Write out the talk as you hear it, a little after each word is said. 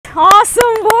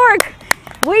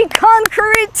We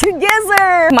conquer it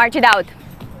together. March it out.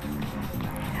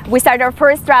 We start our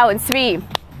first round. 3,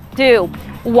 2,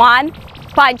 1.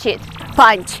 Punch it.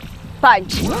 Punch,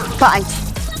 punch, punch,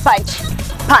 punch,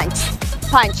 punch,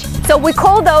 punch. So we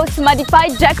call those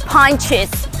modified jack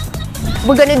punches.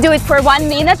 We're gonna do it for 1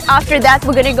 minute. After that,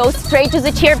 we're gonna go straight to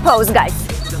the chair pose, guys.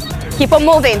 Keep on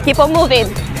moving, keep on moving.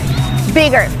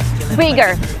 Bigger,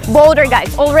 bigger, bolder,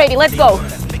 guys. Already, let's go.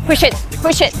 Push it,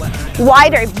 push it.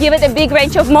 Wider, give it a big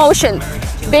range of motion.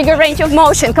 Bigger range of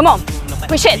motion, come on.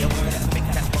 Push it.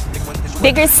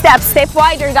 Bigger step, step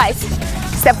wider, guys.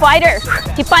 Step wider.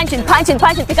 Keep punching, punching,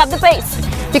 punching. Pick up the pace.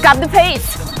 Pick up the pace.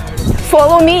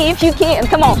 Follow me if you can.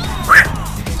 Come on.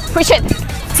 Push it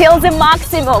till the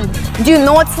maximum. Do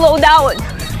not slow down.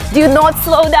 Do not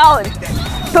slow down.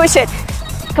 Push it.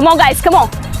 Come on, guys. Come on.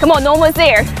 Come on. Almost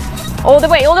there. All the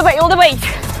way, all the way, all the way.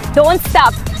 Don't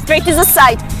stop. Straight to the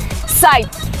side. Side.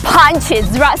 Punch it.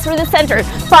 Thrust through the center.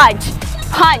 Punch.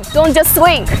 Punch. Don't just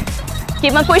swing.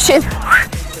 Keep on pushing.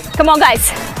 Come on,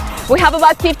 guys. We have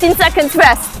about 15 seconds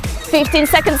rest. 15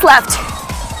 seconds left.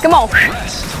 Come on.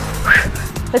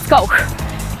 Let's go.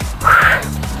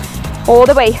 All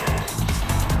the way.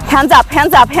 Hands up,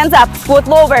 hands up, hands up. Squat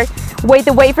lower. Weight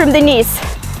away from the knees.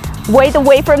 Weight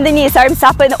away from the knees. Arms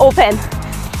up and open.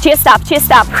 Chest up,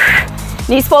 chest up.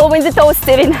 Knees following the toes,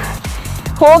 Steven.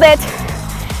 Hold it.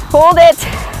 Hold it.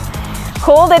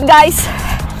 Hold it, guys.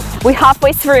 We're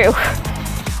halfway through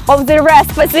of the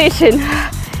rest position.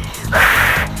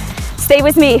 Stay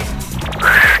with me.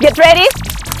 Get ready.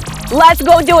 Let's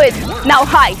go do it. Now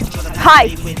high, high,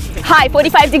 high.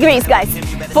 45 degrees, guys.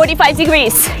 45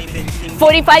 degrees.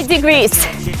 45 degrees.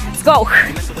 Let's go.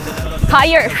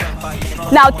 Higher.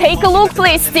 Now take a look,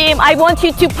 please, team. I want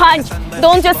you to punch.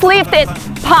 Don't just lift it.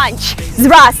 Punch.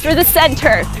 Thrust through the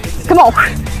center. Come on.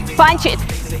 Punch it.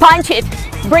 Punch it.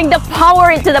 Bring the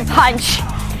power into the punch.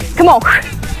 Come on.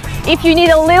 If you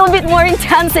need a little bit more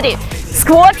intensity,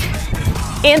 squat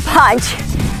and punch.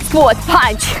 Squat,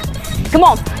 punch. Come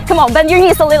on, come on, bend your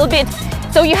knees a little bit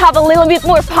so you have a little bit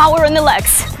more power on the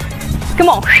legs. Come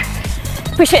on,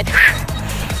 push it.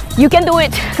 You can do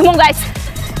it. Come on, guys.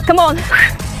 Come on.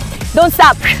 Don't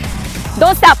stop.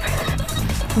 Don't stop.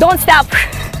 Don't stop.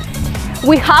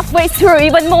 We're halfway through,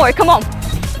 even more. Come on.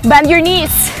 Bend your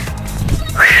knees.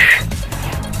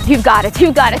 You got it.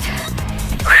 You got it.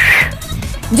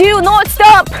 Do not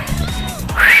stop.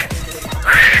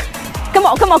 Come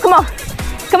on, come on, come on.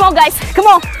 Come on, guys. Come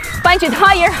on. Punch it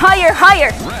higher, higher,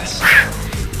 higher.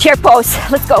 Chair pose.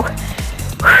 Let's go.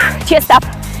 Chest up.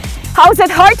 How's that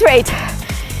heart rate?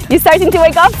 You starting to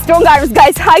wake up? Strong arms,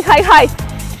 guys. High, high, high.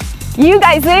 You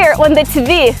guys there on the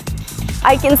TV,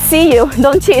 I can see you.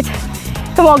 Don't cheat.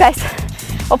 Come on, guys.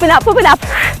 Open up, open up.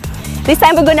 This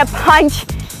time we're gonna punch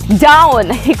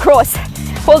down across.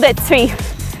 Hold it. 3.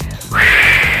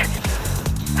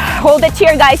 Hold the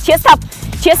chair, guys. Chest up.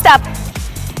 Chest up.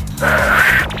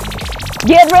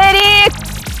 Get ready.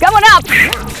 Come on up.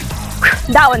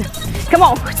 Down. Come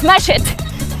on. Smash it.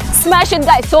 Smash it,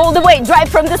 guys. All the way. Drive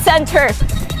from the center.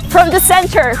 From the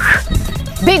center.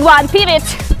 Big one. Pivot.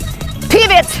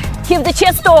 Pivot. Keep the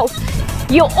chest tall.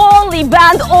 You only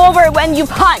bend over when you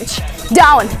punch.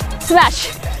 Down.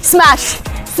 Smash. Smash.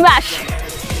 Smash.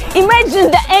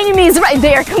 Imagine the enemy is right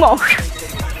there. Come on.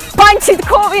 Punch it,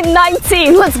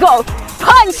 COVID-19. Let's go.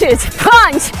 Punch it.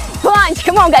 Punch. Punch.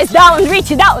 Come on, guys. Down.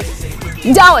 Reach it down.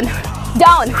 Down.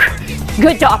 Down.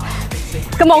 Good job.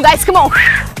 Come on, guys. Come on.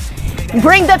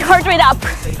 Bring that heart rate up.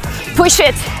 Push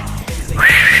it.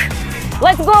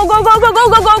 Let's go, go, go, go, go,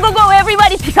 go, go, go, go.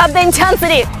 Everybody pick up the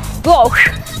intensity. Go.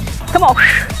 Come on.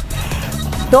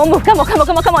 Don't move. Come on, come on,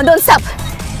 come on, come on. Don't stop.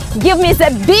 Give me the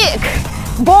big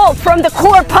ball from the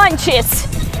core punches.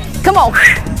 Come on.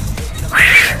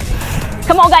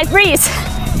 Come on, guys. Breathe.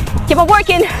 Keep on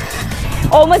working.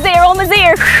 Almost there, almost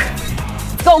there.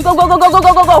 Go, go, go, go, go, go,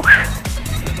 go, go, go.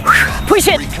 Push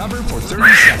it. Recover for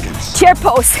 30 seconds. Chair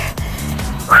pose.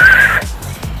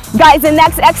 Guys, the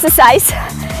next exercise,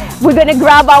 we're gonna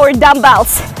grab our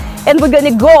dumbbells and we're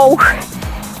gonna go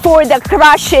for the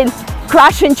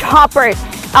crushing chopper.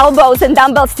 Elbows and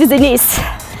dumbbells to the knees.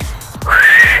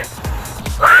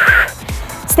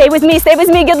 Stay with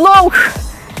me, get low.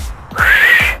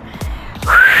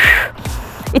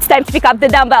 It's time to pick up the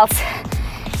dumbbells.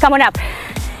 Come on up.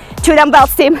 2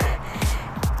 dumbbells, team.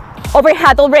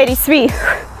 Overhead already. 3,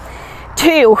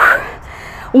 2,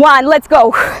 1. Let's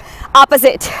go.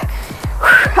 Opposite.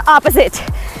 Opposite.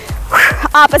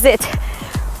 Opposite.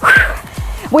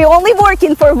 We're only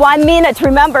working for 1 minute.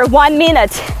 Remember, 1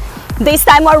 minute. This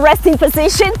time our resting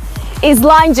position is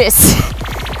lunges.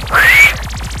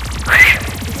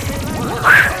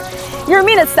 Your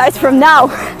minute starts from now.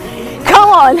 Come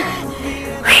on.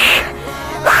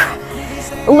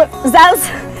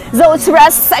 Those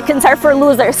rest seconds are for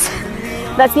losers.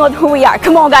 That's not who we are.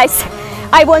 Come on, guys.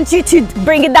 I want you to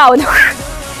bring it down.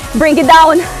 Bring it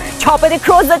down. Chop it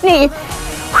across that knee.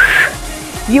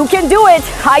 You can do it.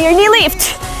 Higher knee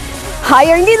lift.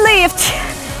 Higher knee lift.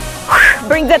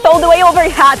 Bring that all the way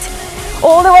overhead.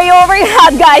 All the way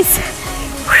overhead, guys.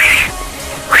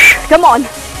 Come on.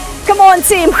 Come on,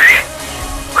 team.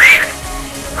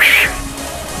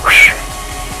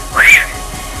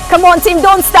 Come on, team.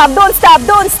 Don't stop. Don't stop.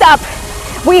 Don't stop.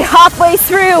 We halfway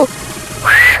through.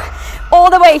 All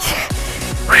the way.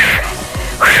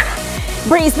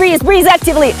 Breathe, breathe, breathe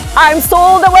actively. Arms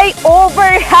all the way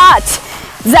overhead.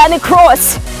 Then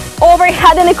across.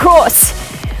 Overhead and across.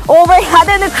 Overhead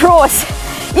and across.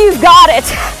 You've got it.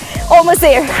 Almost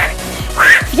there.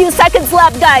 Few seconds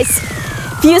left, guys.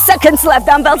 Few seconds left.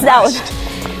 Dumbbells down.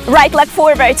 Right leg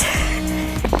forward.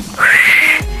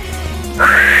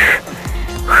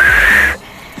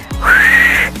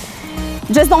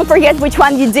 Just don't forget which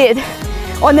one you did.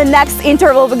 On the next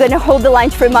interval, we're gonna hold the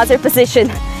lunge from other position.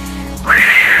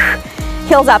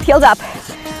 Heels up, heels up.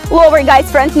 Lower, guys,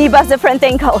 front knee above the front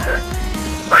ankle.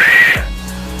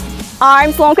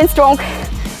 Arms long and strong.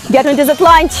 Get into that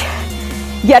lunge.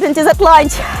 Get into that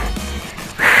lunge.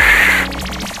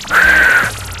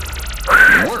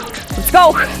 Let's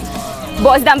go.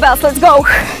 Both dumbbells, let's go.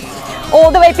 All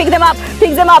the way, pick them up,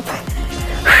 pick them up.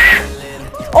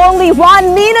 Only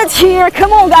 1 minute here.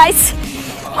 Come on, guys.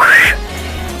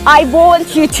 I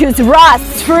want you to thrust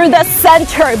through the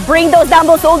center. Bring those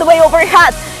dumbbells all the way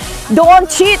overhead. Don't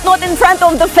cheat, not in front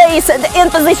of the face. In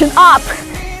position, up,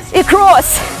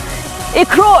 across,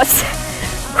 across.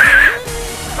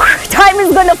 Time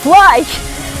is gonna fly.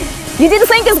 You didn't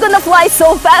think it's gonna fly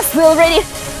so fast. We already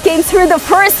came through the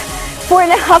first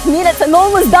 4.5 minutes and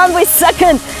almost done with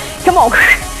second. Come on.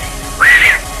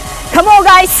 Come on,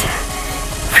 guys.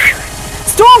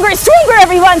 Stronger, stronger,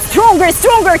 everyone. Stronger,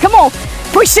 stronger. Come on.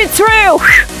 Push it through.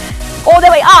 All the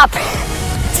way up.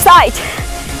 Side.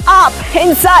 Up.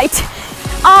 Inside.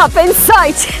 Up.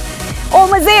 Inside.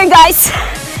 Almost there, guys.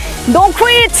 Don't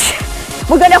quit.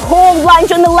 We're gonna hold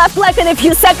lunge on the left leg in a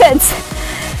few seconds.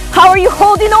 How are you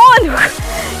holding on?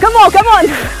 Come on, come on.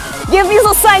 Give me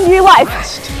the sign you're alive.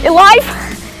 Alive?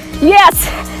 Yes.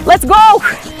 Let's go.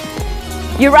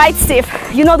 You're right, Steve.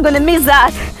 You're not gonna miss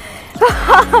that.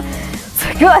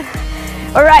 Good.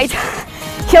 All right.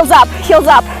 Heels up, heels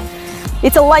up.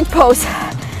 It's a lunge pose.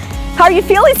 How are you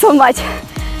feeling so much?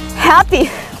 Happy.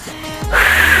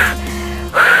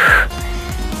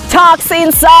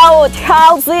 Toxins out,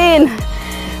 house in.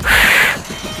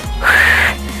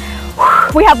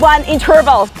 We have one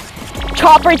interval.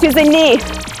 Chopper to the knee.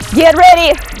 Get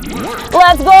ready.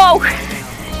 Let's go.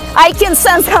 I can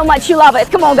sense how much you love it.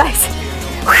 Come on, guys.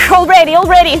 Already,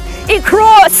 already.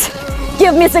 Across.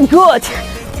 Give me some good,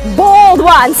 bold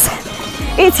ones.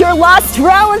 It's your last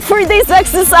round for this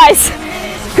exercise.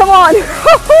 Come on.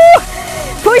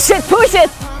 Push it, push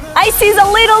it. I see the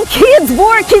little kids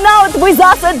working out with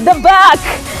us at the back.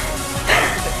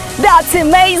 That's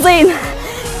amazing.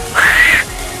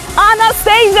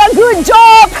 Anastasia, good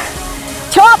job.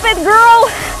 Chop it,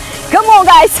 girl. Come on,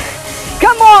 guys.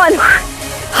 Come on.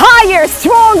 Higher,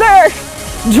 stronger.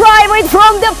 Drive it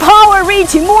from the power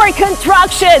reach. More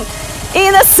contraction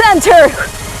in the center.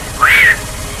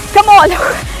 Come on.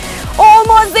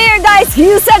 Almost there, guys.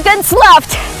 Few seconds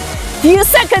left. Few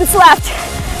seconds left.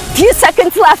 Few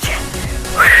seconds left.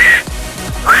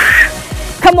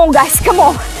 Come on, guys. Come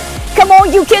on. Come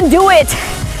on, you can do it.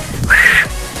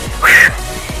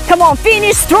 Come on,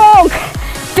 finish strong.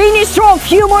 Finish strong.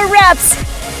 Few more reps.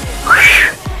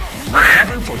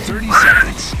 Recover for 30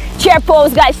 seconds. Chair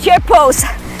pose, guys. Chair pose.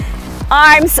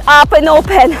 Arms up and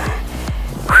open.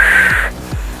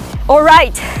 All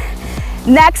right.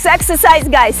 Next exercise,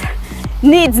 guys,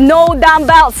 needs no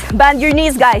dumbbells. Bend your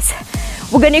knees, guys.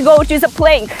 We're gonna go to the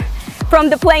plank. From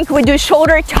the plank, we do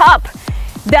shoulder tap.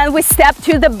 Then we step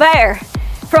to the bear.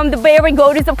 From the bear, we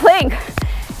go to the plank.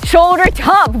 Shoulder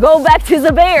tap, go back to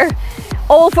the bear.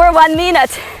 All for 1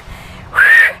 minute.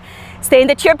 Stay in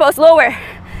the chair pose, lower,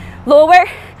 lower,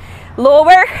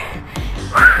 lower.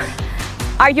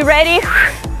 Are you ready?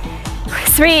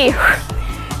 3,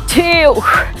 2,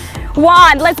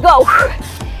 1, let's go.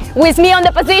 With me on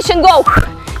the position, go.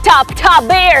 Tap, tap,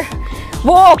 bear.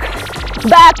 Walk,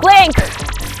 back, plank.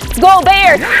 Go,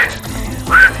 bear.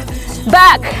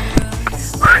 Back.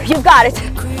 You got it.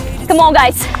 Come on,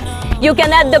 guys. You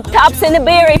can add the taps in the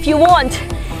bear if you want.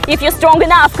 If you're strong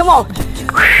enough, come on.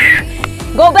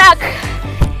 Go back.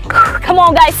 Come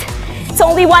on, guys. guys,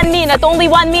 only 1 minute, only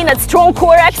 1 minute. Strong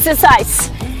core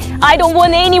exercise. I don't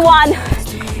want anyone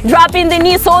dropping the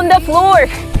knees on the floor.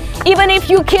 Even if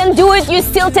you can't do it, you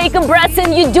still take a breath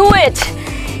and you do it.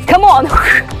 Come on.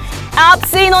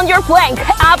 Abs in on your plank,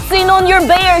 abs in on your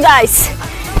bear, guys.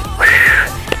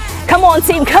 Come on,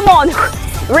 team, come on.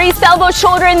 Raised elbow,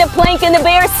 shoulder in the plank and the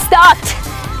bear stopped.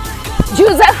 Do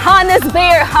the harness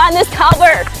bear, harness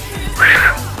cover.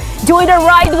 Do it the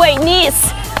right way,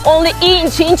 knees only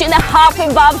inch and a half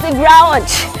above the ground.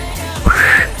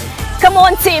 Come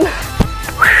on, team.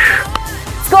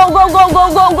 Let's go, go, go,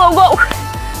 go, go, go, go.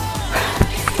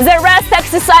 The rest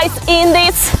exercise in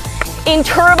this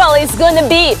interval is gonna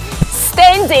be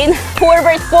standing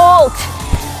forward fold.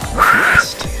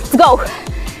 Let's go.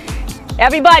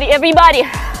 Everybody, everybody.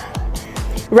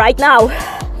 Right now,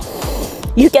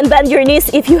 you can bend your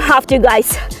knees if you have to,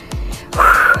 guys.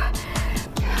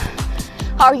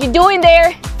 How are you doing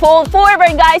there? Fold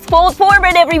forward, guys. Fold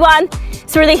forward, everyone.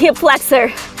 Through the hip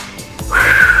flexor.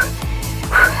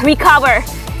 Recover.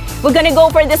 We're gonna go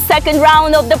for the second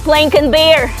round of the plank and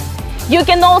bear. You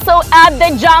can also add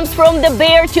the jumps from the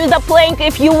bear to the plank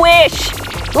if you wish.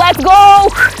 Let's go.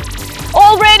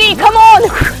 All ready, come on.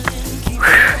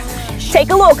 Take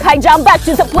a look, I jump back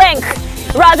to the plank.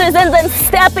 Rather than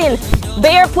stepping,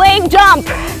 bear plank jump.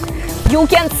 You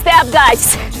can step,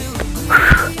 guys.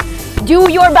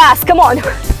 Do your best, come on.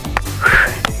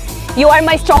 You are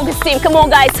my strongest team, come on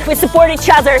guys, we support each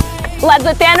other. Let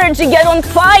that energy get on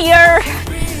fire.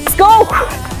 Let's go.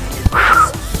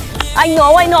 I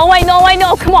know, I know, I know, I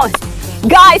know, come on.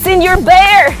 Guys, in your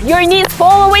bear, your knees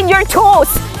following your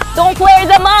toes. Don't flare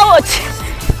them out.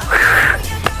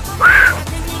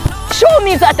 Show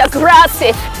me that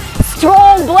aggressive,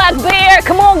 strong black bear.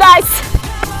 Come on, guys.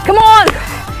 Come on.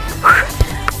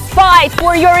 Fight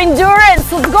for your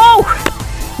endurance. Let's go.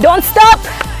 Don't stop.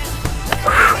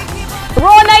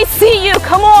 Ron, I see you.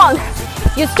 Come on.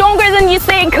 You're stronger than you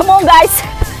think. Come on, guys.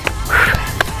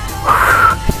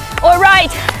 All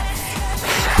right.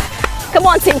 Come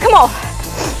on, team. Come on.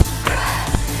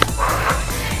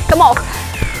 Come on.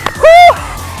 Woo.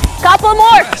 Couple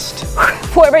more.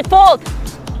 Forward fold.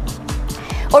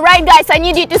 All right, guys, I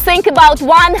need you to think about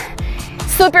one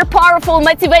super powerful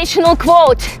motivational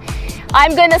quote.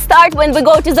 I'm gonna start when we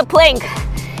go to the plank.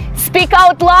 Speak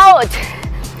out loud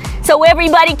so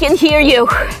everybody can hear you.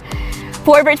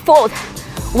 Forward fold.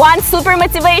 One super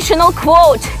motivational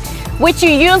quote which you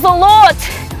use a lot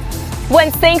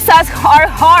when things are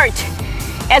hard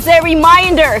as a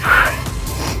reminder.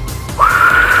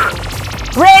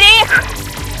 Ready?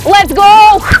 Let's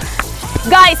go.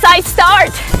 Guys, I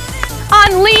start.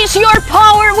 Unleash your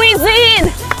power within.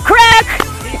 Crack.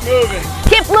 Keep moving.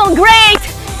 Keep moving.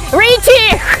 Great.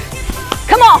 Richie.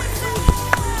 Come on.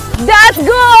 That's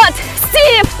good.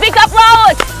 Steve, speak up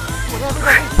loud.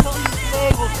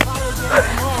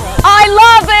 I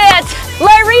love it.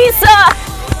 Larissa.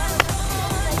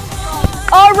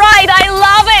 All right, I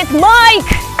love it.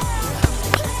 Mike.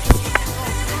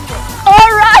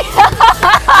 All right.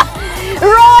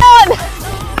 Ron.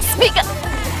 Speak up.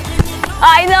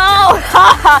 I know.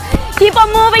 Keep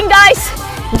on moving, guys.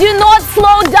 Do not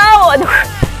slow down.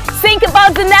 Think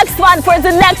about the next one for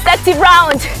the next active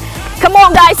round. Come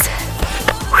on, guys.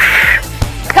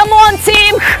 Come on,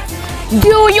 team.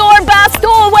 Do your best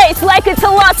always, like it's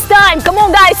the last time. Come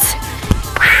on, guys.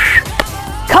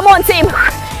 Come on, team.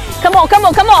 Come on, come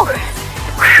on, come on.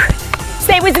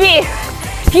 Stay with me.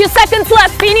 Few seconds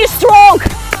left. Finish strong.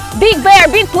 Big bear,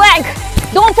 big plank.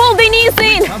 Don't fold the knees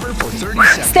in. Cover for 30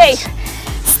 seconds. Stay.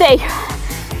 Stay.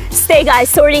 Stay,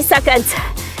 guys. 30 seconds.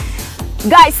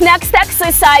 Guys, next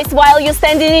exercise while you're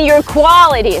standing in your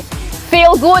quality.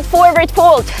 Feel good forward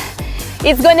fold.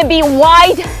 It's gonna be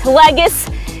wide legs,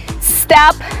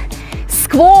 step,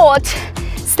 squat,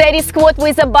 steady squat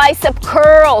with a bicep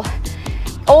curl.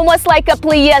 Almost like a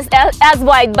plie as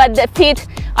wide, but the feet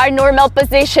are normal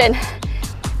position.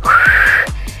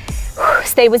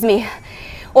 Stay with me.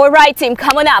 All right, team,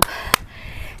 come on up.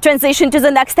 Transition to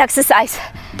the next exercise.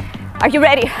 Are you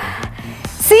ready?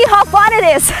 See how fun it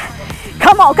is.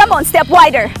 Come on, step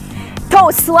wider.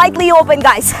 Toes slightly open,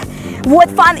 guys. What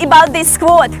fun about this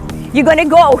squat. You're gonna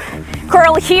go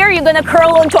curl here, you're gonna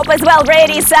curl on top as well.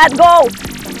 Ready, set, go.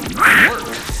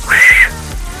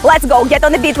 Let's go, get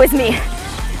on the beat with me.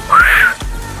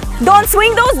 Don't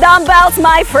swing those dumbbells,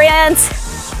 my friends.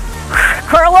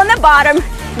 Curl on the bottom,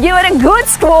 give it a good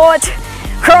squat.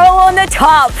 Curl on the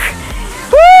top.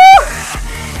 Woo!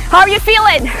 How are you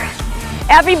feeling?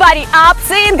 Everybody, abs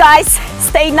in, guys.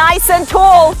 Stay nice and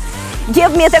tall.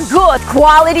 Give me the good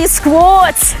quality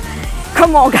squats.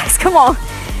 Come on, guys, come on.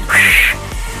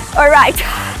 All right.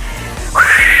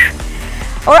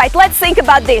 All right, let's think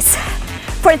about this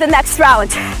for the next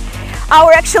round.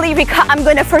 I'm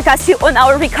gonna focus you on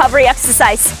our recovery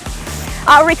exercise.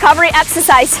 Our recovery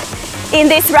exercise in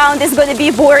this round is gonna be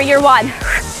warrior one.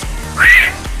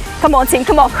 Come on, team,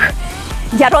 come on.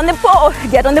 Get on the pole,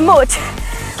 get on the mood.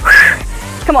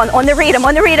 Come on the rhythm,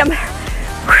 on the rhythm.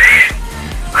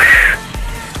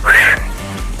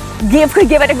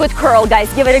 Give it a good curl,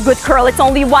 guys. Give it a good curl. It's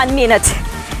only 1 minute.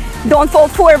 Don't fall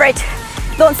forward.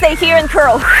 Don't stay here and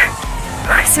curl.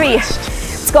 3.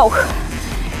 Let's go.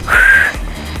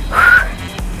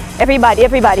 Everybody,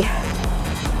 everybody.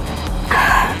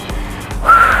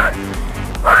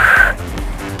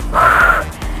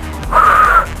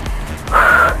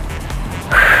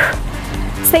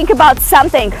 Think about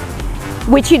something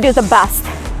which you do the best.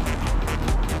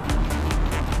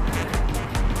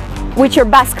 With your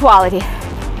best quality.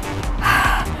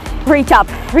 Reach up,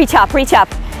 reach up, reach up.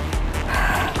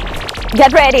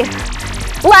 Get ready.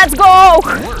 Let's go.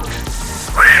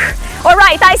 All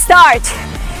right, I start.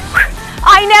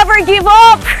 I never give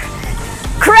up.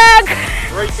 Craig.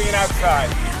 Great being outside.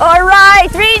 All right,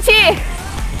 Richie.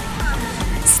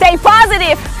 Stay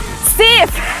positive.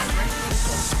 Steve.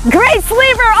 Great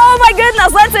sleeper. Oh my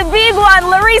goodness, that's a big one.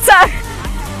 Larissa.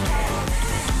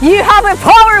 You have a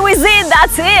power within,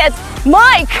 that's it.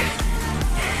 Mike.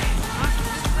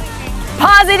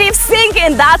 Positive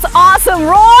thinking, that's awesome.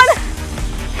 Ron.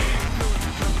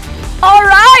 All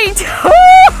right.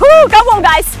 Come on,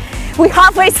 guys. We're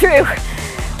halfway through.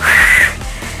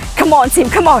 Come on, team,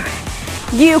 come on.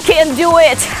 You can do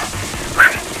it.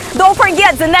 Don't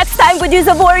forget, the next time we do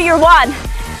the warrior one,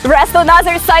 rest on the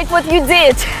other side what you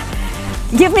did.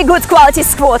 Give me good quality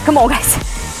squat. Come on, guys.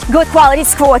 Good quality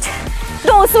squat.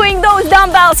 Don't swing those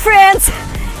dumbbells, friends.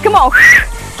 Come on.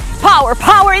 Power,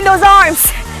 power in those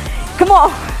arms. Come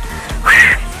on.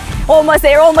 Almost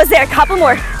there, almost there. Couple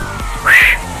more.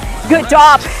 Good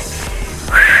job.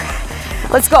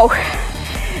 Let's go.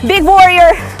 Big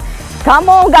warrior. Come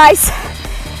on, guys.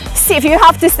 See if you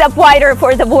have to step wider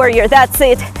for the warrior. That's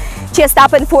it. Chest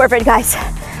up and forward, guys.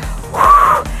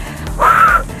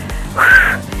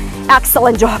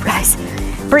 Excellent job, guys.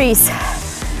 Breathe.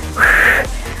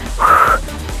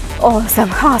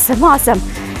 Awesome, awesome, awesome.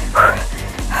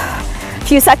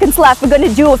 Few seconds left. We're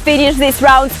gonna finish this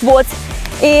round squats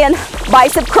in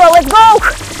bicep curl. Let's go.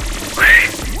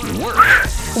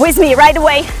 With me right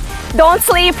away. Don't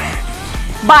sleep.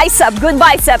 Bicep, good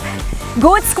bicep.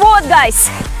 Good squat, guys.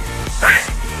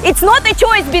 It's not a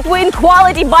choice between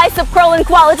quality bicep curl and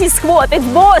quality squat. It's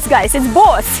both, guys, it's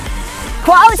both.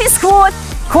 Quality squat,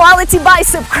 quality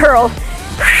bicep curl.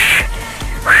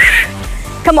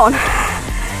 Come on.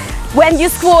 When you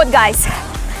squat, guys,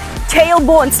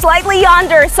 tailbone slightly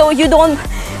under so you don't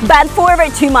bend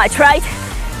forward too much, right?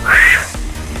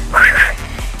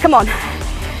 Come on.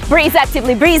 Breathe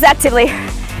actively, breathe actively.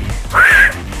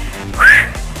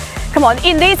 Come on,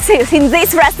 in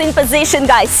this resting position,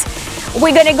 guys,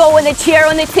 we're gonna go on the chair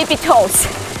on the tippy toes.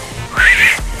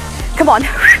 Come on.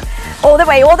 All the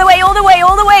way, all the way, all the way,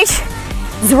 all the way.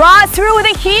 Draw through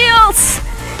the heels.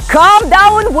 Calm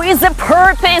down with the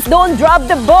purpose. Don't drop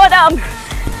the bottom.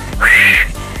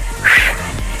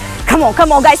 Come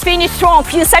on, guys. Finish strong.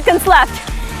 Few seconds left.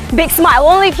 Big smile.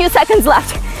 Only a few seconds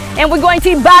left. And we're going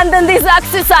to abandon this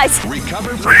exercise.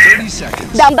 Recover for 30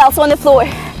 seconds. Dumbbells on the floor.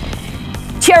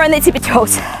 Chair on the tippy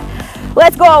toes.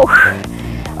 Let's go.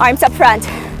 Arms up front.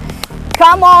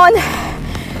 Come on.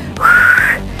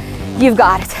 You've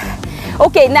got it.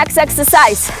 Okay, next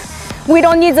exercise. We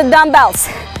don't need the dumbbells.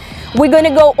 We're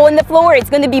gonna go on the floor. It's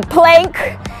gonna be plank.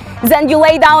 Then you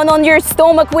lay down on your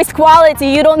stomach with quality.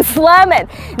 You don't slam it.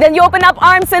 Then you open up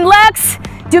arms and legs.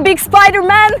 Do big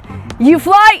Spider-Man. You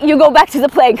fly, you go back to the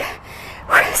plank.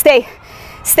 Stay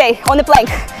on the plank.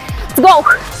 Let's go.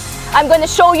 I'm gonna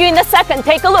show you in a second.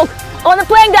 Take a look. On the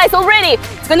plank, guys, already.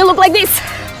 It's gonna look like this.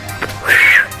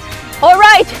 All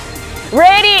right,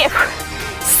 ready,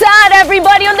 set,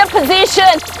 everybody on the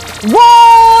position.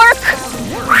 Work.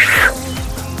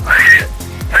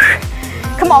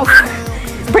 Come on.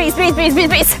 Breathe, breathe, breathe, breathe,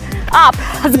 breathe. Up.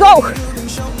 Let's go.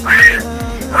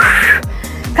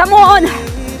 Come on.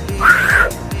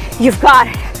 You've got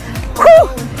it. Whew.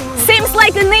 Seems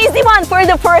like an easy one for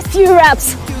the first few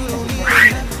reps.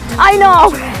 I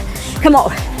know. Come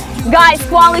on. Guys,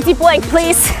 quality plank,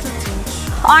 please.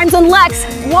 Arms and legs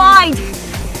wide.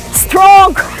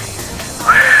 Strong.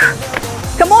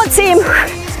 Come on, team.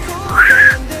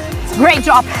 Great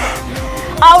job.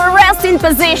 Our resting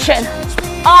position.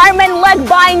 Arm and leg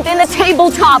bind in the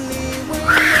tabletop.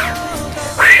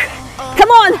 Come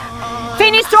on.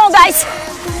 Finish strong, guys.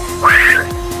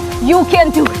 You can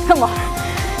do it. Come on.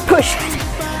 Push it.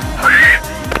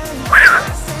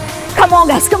 Come on,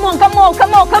 guys, come on, come on,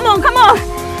 come on, come on, come on.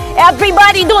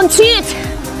 Everybody, don't cheat.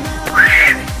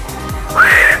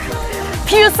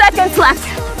 Few seconds left.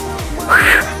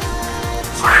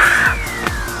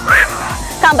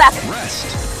 Come back.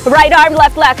 Right arm,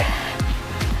 left leg.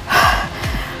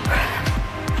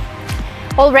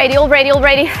 Already.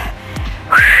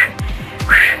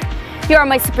 You are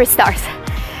my superstars.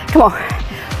 Come on.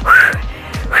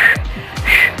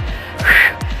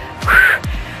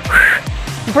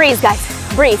 Breathe, guys.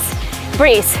 Breathe.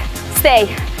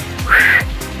 Stay.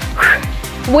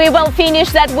 We will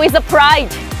finish that with a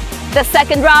pride. The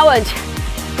second round.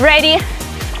 Ready?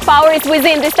 Power is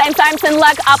within. This time, arms and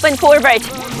leg up and forward.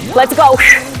 Let's go.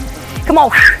 Come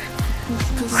on.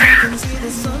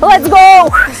 Let's go.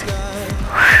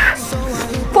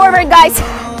 Forward, guys.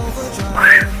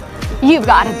 You've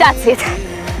got it. That's it.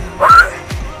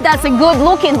 That's a good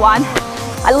looking one.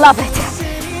 I love it.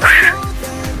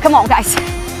 Come on, guys.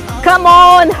 Come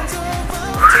on.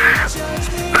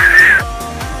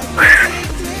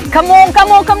 Come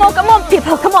on,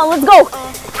 people. Come on, let's go.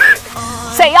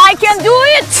 Say, I can do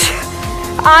it.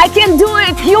 I can do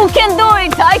it. You can do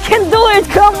it. I can do it.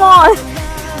 Come on.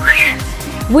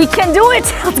 We can do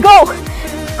it. Let's go.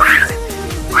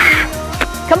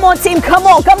 Come on, team. Come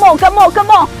on.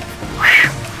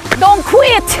 Don't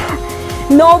quit.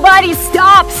 Nobody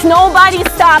stops.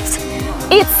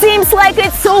 It seems like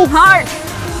it's so hard,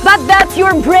 but that's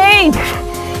your brain.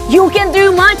 You can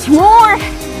do much more.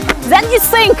 Then you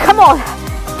think, come on,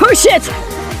 push it,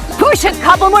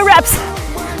 couple more reps.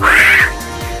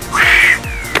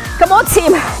 Come on,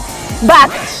 team. Back,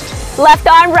 left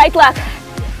arm, right leg.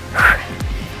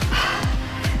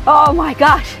 Oh my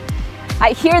gosh,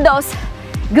 I hear those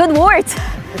good words.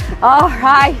 All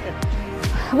right,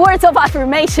 words of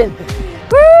affirmation.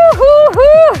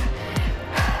 Woo-hoo-hoo.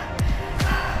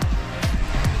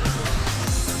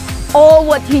 All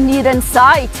what you need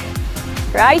inside,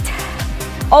 right?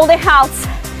 All the health,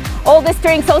 all the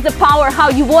strength, all the power, how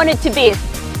you want it to be.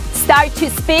 Start to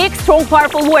speak strong,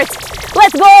 powerful words.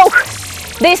 Let's go.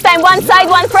 This time, one side,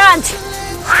 one front.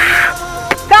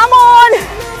 Come on.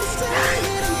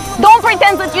 Don't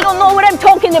pretend that you don't know what I'm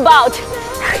talking about.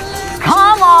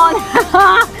 Come on.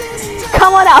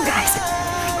 Come on up, guys.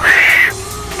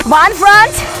 One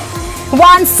front,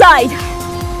 one side.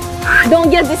 Don't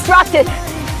get distracted.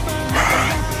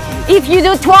 If you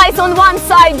do twice on one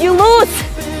side, you lose,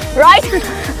 right?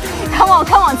 Come on,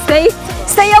 stay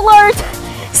alert,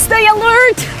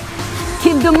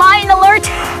 keep the mind alert.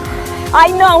 I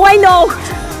know,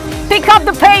 pick up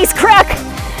the pace, crack.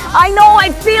 I know,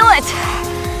 I feel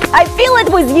it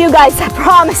with you guys, I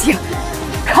promise you.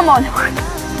 Come on,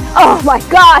 oh my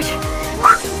gosh.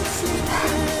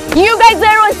 You guys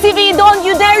there on TV, don't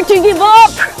you dare to give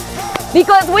up,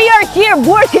 because we are here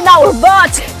working our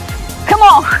butt. Come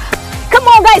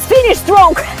on guys, finish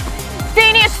strong.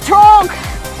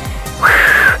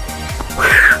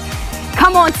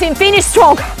 Come on team, finish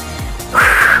strong.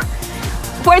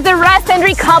 For the rest and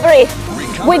recovery,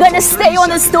 we're gonna stay on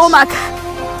the stomach,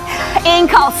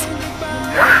 ankles.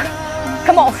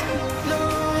 Come on.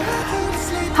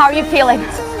 How are you feeling?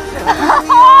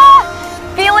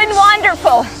 Feeling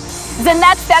wonderful. The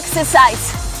next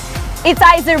exercise, it's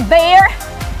either bear,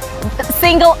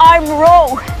 single arm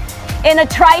row, in a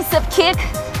tricep kick,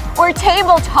 or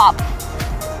tabletop.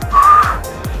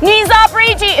 Knees up,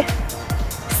 Reggie.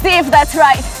 See if that's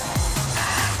right.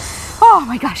 Oh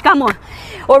my gosh, come on.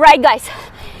 All right, guys.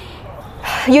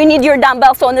 You need your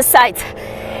dumbbells on the side.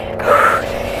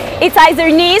 It's either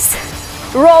knees,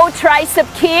 row, tricep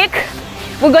kick.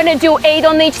 We're gonna do 8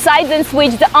 on each side, then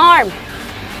switch the arm,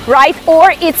 right?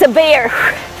 Or it's a bear.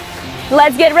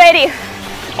 Let's get ready.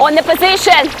 On the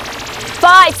position.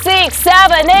 5, 6,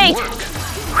 7, 8.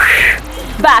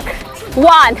 Back.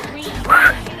 1,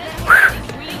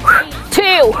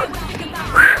 2,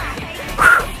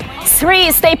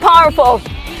 3. Stay powerful.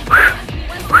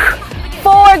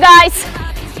 4, guys.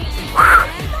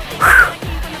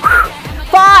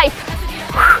 5.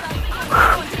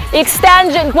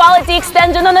 Extension, quality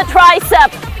extension on the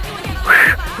tricep.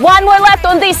 1 more left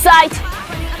on this side.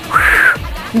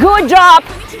 Good job.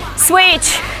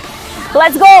 Switch.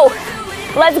 Let's go.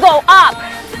 Let's go up.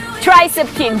 Tricep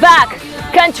kick back.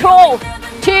 Control.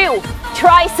 2.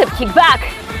 Tricep kick back.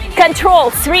 Control.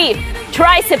 3.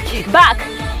 Tricep kick back.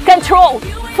 Control.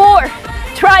 4.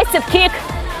 Tricep kick.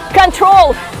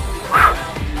 Control.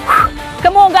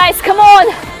 Come on, guys. Come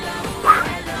on.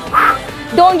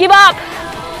 Don't give up.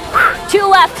 2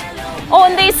 left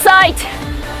on this side.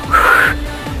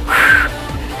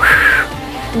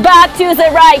 Back to the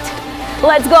right.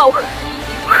 Let's go.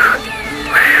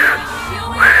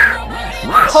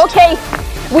 Okay,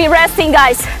 we're resting,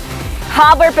 guys.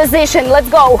 Hover position, let's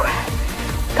go.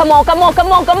 Come on, come on,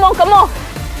 come on, come on, come on.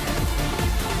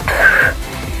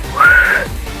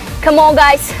 Come on,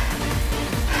 guys.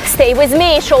 Stay with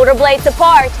me, shoulder blades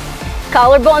apart,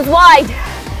 collarbones wide.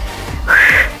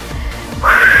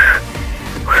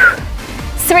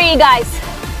 3, guys.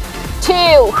 2,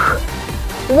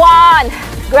 1.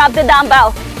 Grab the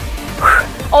dumbbell.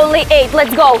 Only 8,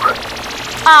 let's go.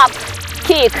 Up,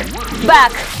 kick,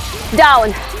 back,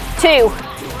 down. 2,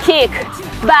 kick,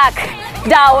 back,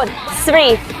 down.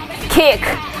 3, kick,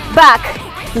 back,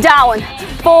 down.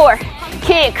 4,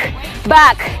 kick,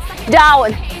 back,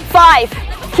 down. 5,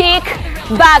 kick,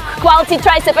 back, quality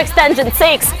tricep extension.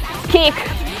 6, kick,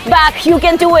 back, you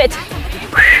can do it.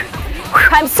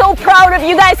 I'm so proud of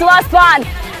you guys, last one.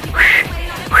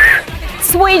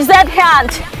 Switch that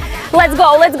hand. Let's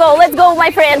go, let's go, let's go,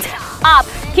 my friends. Up,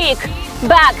 kick,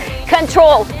 back,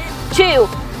 control. 2,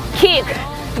 kick,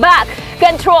 back,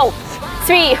 control.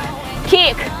 3,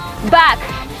 kick, back.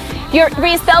 Your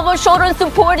wrist, elbow, shoulder, and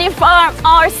supportive arm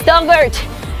are staggered.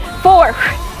 4,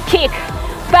 kick,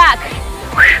 back.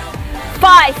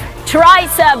 5,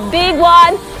 tricep, big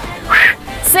one.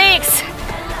 6,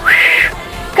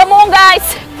 come on,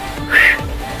 guys.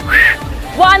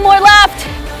 1 more left.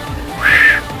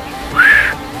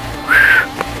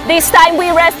 This time we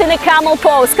rest in a camel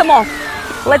pose. Come on,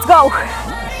 let's go.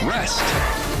 Rest.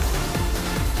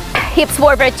 Hips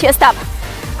forward, chest up.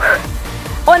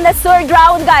 On the 3rd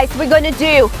round, guys, we're gonna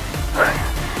do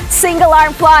single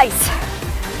arm flies.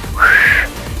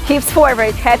 Hips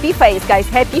forward, happy face, guys,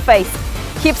 happy face.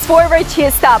 Hips forward,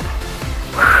 chest up.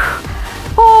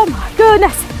 Oh my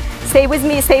goodness. Stay with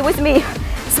me, stay with me.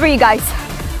 3, guys.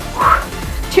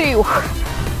 2,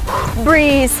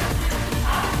 breathe.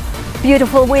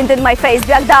 Beautiful wind in my face,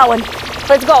 back down.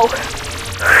 Let's go.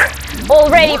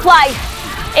 Already fly.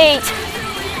 8,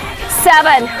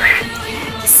 7,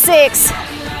 6,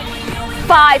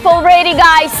 5, already,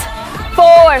 guys.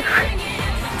 4,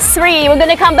 3, we're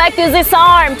gonna come back to this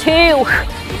arm. 2,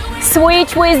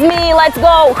 switch with me, let's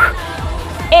go.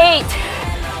 8,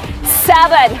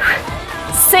 7,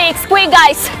 6, quick,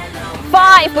 guys.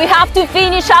 5, we have to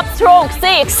finish up strong.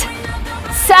 6,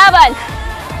 7,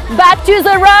 back to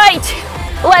the right.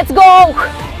 Let's go.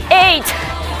 8,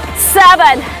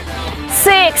 7,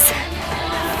 6,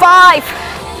 5,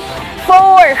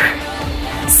 4,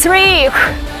 3,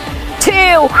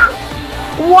 2,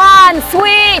 1.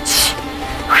 Switch.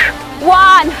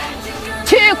 1,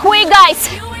 2, quick, guys.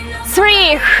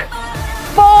 3,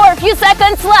 4, few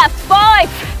seconds left. 5,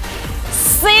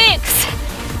 6,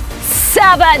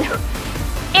 7,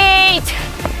 8.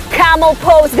 Camel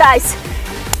pose, guys.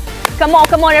 Come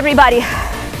on, everybody.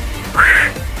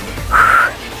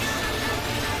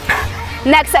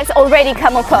 Next exercise, already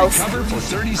camel pose. Recover for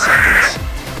 30 seconds.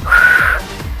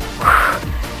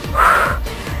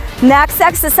 Next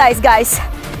exercise, guys,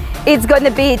 it's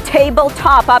gonna be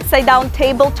tabletop, upside down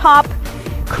tabletop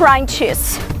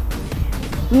crunches.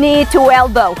 Knee to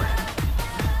elbow.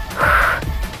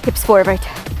 Hips forward,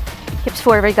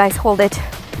 guys. Hold it,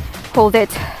 hold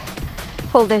it,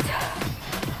 hold it.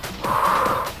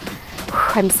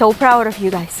 I'm so proud of you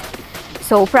guys,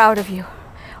 so proud of you.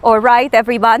 All right,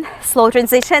 everyone, slow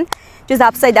transition, just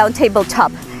upside down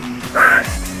tabletop.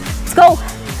 Let's go.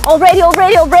 Already.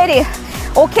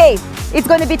 Okay, it's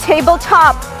gonna be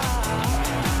tabletop.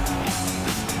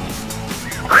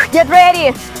 Get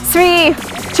ready. 3,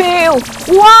 2,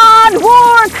 1,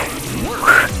 work.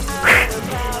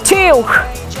 2,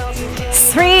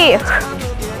 3,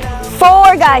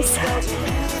 4, guys.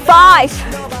 5,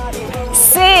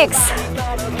 6,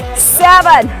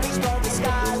 7,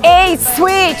 8,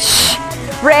 switch.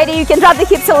 Ready, you can drop the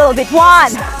hips a little bit.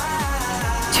 1,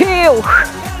 2,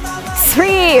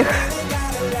 3,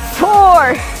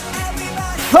 4,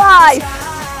 5,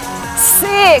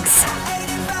 6,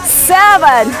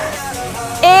 7,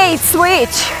 8,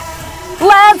 switch.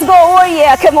 Let's go, oh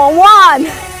yeah, come on. 1,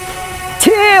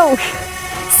 2,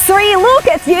 3, look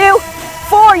at you.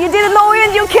 4, you didn't know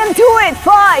it, you can do it.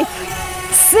 5,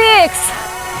 6,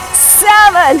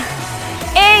 7,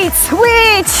 8,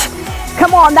 switch.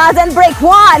 Come on, doesn't break.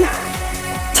 1,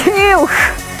 2,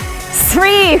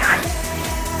 3,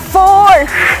 4,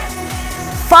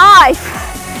 5,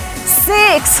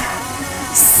 6,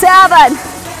 7,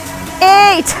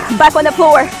 8. Back on the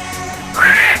floor.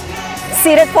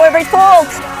 Seated forward fold.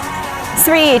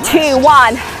 3, 2,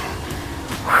 1.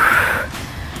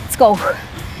 Let's go.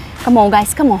 Come on,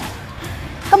 guys, come on.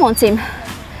 Come on, team.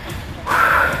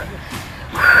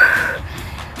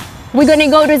 We're gonna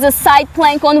go to the side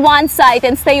plank on one side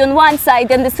and stay on one side,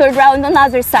 and the 3rd round on the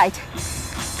other side.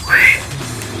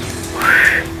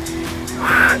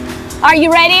 Are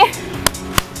you ready?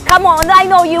 Come on, I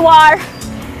know you are.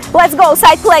 Let's go,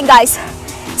 side plank, guys.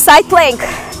 Side plank.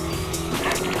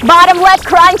 Bottom leg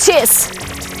crunches.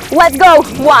 Let's go.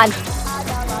 1,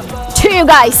 2,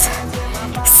 guys.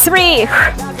 3,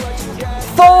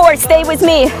 4, stay with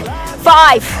me.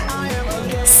 5,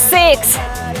 6,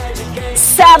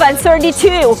 7,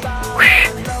 32.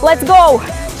 Let's go.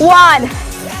 1,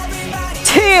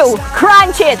 2,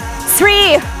 crunch it.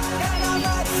 3,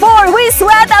 4, we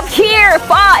sweat up here.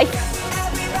 5,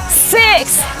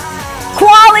 6,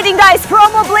 quality, guys,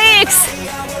 from obliques.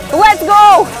 Let's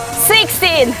go.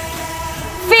 16,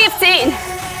 15,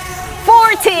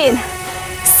 14,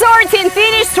 13,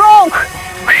 finish strong.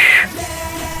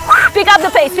 Pick up the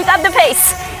pace, pick up the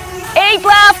pace. 8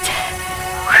 left.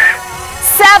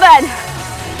 7,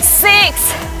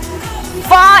 6,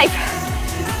 5,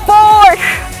 4,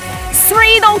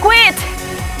 3, don't quit.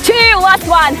 2, last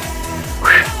one.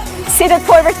 Seated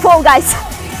forward fold, guys.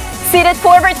 Seated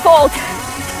forward fold.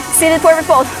 Seated forward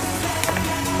fold.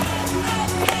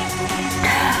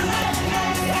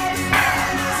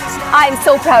 I'm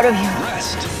so proud of you.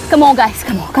 Come on, guys.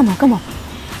 Come on, come on, come on.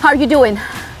 How are you doing?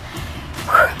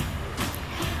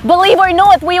 Believe or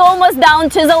not, we almost down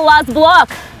to the last block.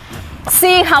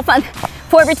 See how fun.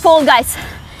 Forward fold, guys.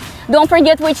 Don't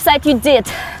forget which side you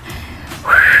did.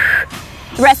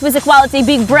 Rest with equality.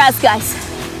 Big breath, guys.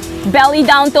 Belly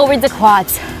down towards the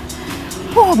quads.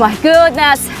 Oh my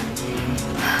goodness.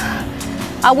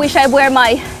 I wish I wear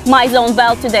my zone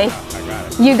belt today.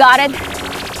 You got it?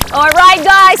 All right,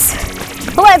 guys.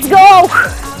 Let's go.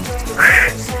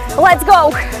 Let's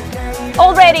go.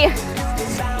 Already.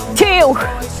 2,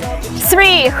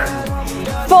 3,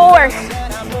 4,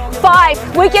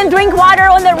 5. We can drink water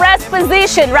on the rest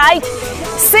position, right?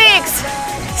 6,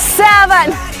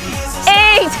 7,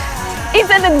 8. It's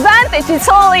an advantage. It's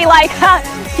only like a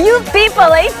few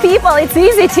people, 8 people. It's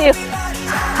easy to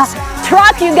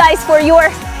track you guys for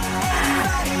your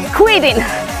quitting.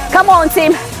 Come on,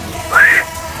 team.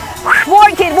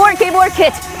 Work it, work it, work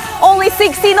it. Only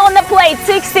 16 on the plate.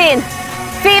 16,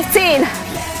 15,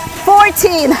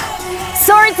 14,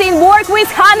 13. Work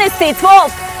with honesty.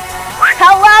 12,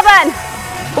 11.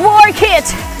 Work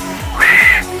it.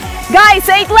 Guys,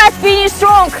 8 left. Finish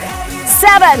strong.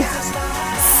 7,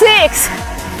 6,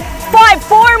 5.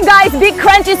 Form, guys. Big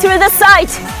crunches to the side.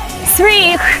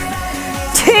 3,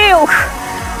 2,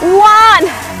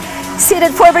 1.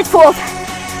 Seated forward fold.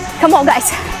 Come on,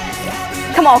 guys.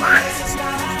 Come on.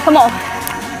 Come on.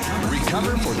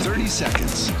 Recover for 30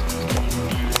 seconds.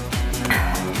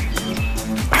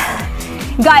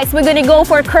 Guys, we're gonna go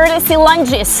for courtesy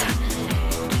lunges.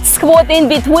 Squat in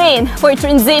between for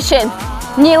transition.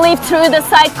 Knee lift through the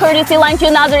side, courtesy lunge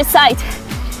on other side.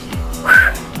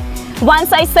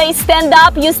 Once I say stand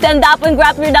up, you stand up and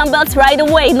grab your dumbbells right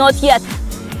away. Not yet.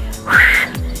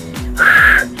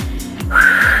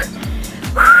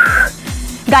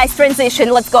 Guys, transition,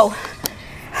 let's go.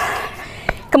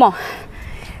 Come on.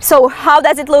 So how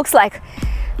does it look like?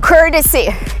 Courtesy,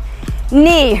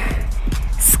 knee,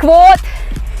 squat,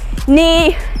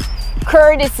 knee,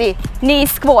 courtesy, knee,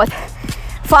 squat.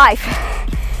 5.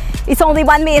 It's only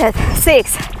 1 minute.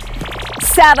 6,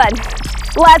 7.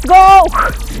 Let's go.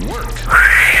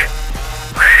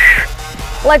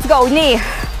 Let's go. Knee,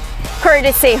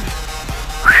 courtesy.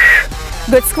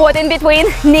 Good squat in between.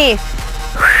 Knee.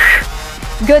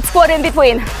 Good squat in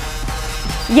between.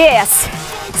 Yes.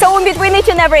 So in between each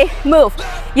and every move,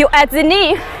 you add the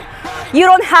knee. You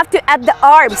don't have to add the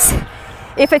arms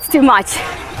if it's too much.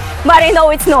 But I know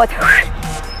it's not.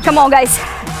 Come on, guys.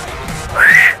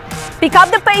 Pick up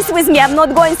the pace with me. I'm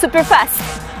not going super fast.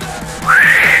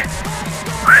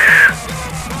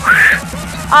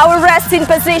 Our resting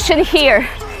position here.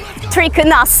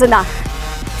 Trikonasana.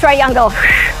 Triangle.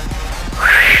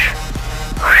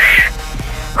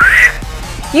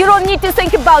 You don't need to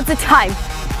think about the time.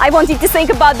 I want you to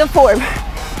think about the form.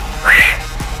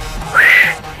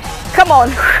 Come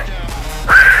on.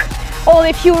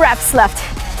 Only a few reps left.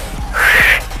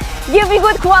 Give me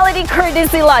good quality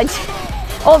courtesy lunge.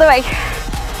 All the way.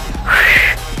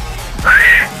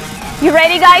 You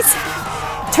ready, guys?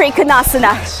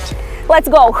 Trikonasana. Let's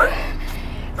go.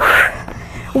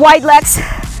 Wide legs.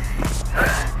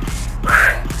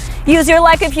 Use your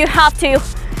leg if you have to.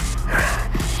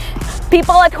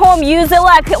 People at home, use the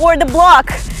leg or the block.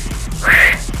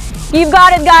 You've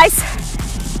got it, guys.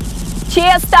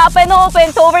 Chest up and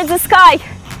open towards the sky.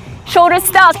 Shoulders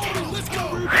tucked.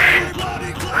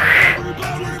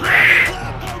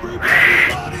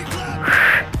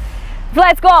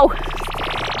 Let's go.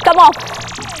 Come on.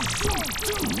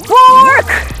 Work.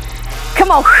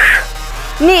 Come on.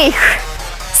 Knee.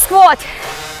 Squat.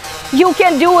 You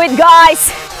can do it,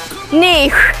 guys.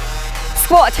 Knee,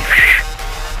 squat.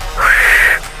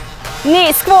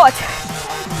 Knee, squat.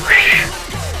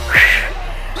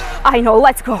 I know,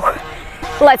 let's go.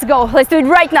 Let's go, let's do it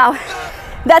right now.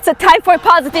 That's a time for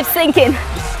positive thinking.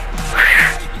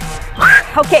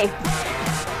 Okay.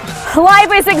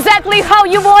 Life is exactly how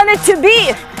you want it to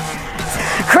be.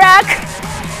 Crack.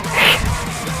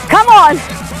 Come on.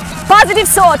 Positive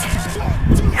thought.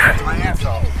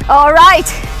 All right.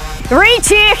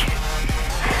 Reaching.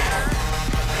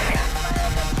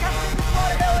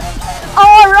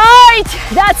 All right.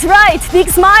 That's right. Big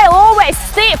smile always.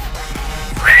 Stiff.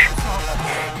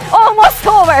 Almost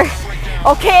over.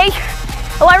 Okay.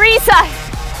 Larissa.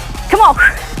 Come on.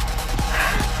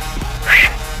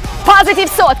 Positive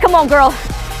thought. Come on, girl.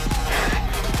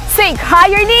 Sink.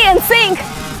 Higher knee and sink.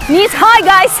 Knees high,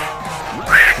 guys.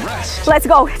 Let's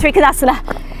go. Trikonasana.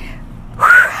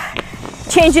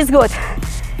 Change is good.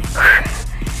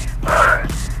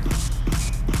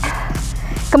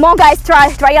 Come on, guys.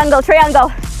 Triangle,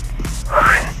 triangle.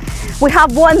 We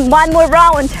have one more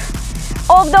round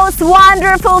of those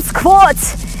wonderful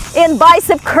squats and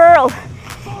bicep curl.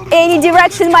 Any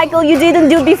direction, Michael, you didn't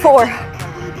do before.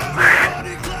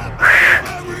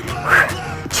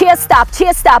 Chest up,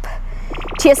 chest up.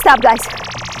 Chest up, guys.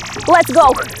 Let's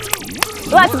go.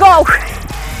 Let's go.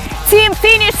 Team,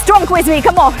 finish strong with me.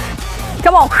 Come on.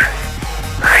 Come on.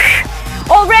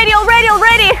 Already, already,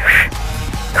 already.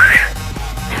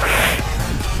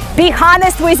 Be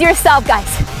honest with yourself, guys.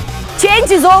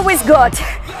 Change is always good.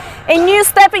 A new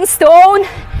stepping stone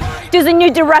to the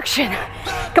new direction.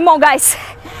 Come on, guys.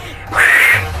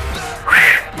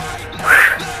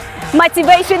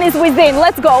 Motivation is within.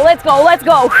 Let's go, let's go, let's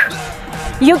go.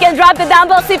 You can drop the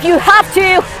dumbbells if you have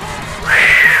to.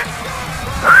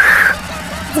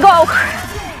 Let's go.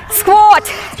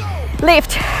 Squat.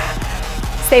 Lift.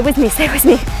 Stay with me, stay with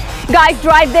me. Guys,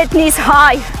 drive that knees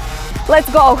high. Let's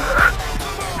go.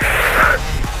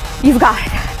 You've got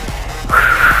it.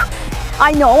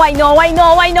 I know, I know, I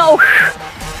know, I know.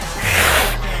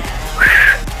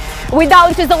 We're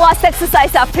down to the last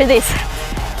exercise after this.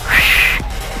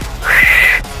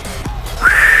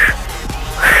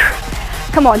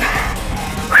 Come on.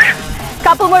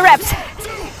 Couple more reps.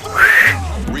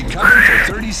 Recover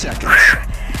for 30 seconds.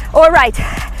 All right.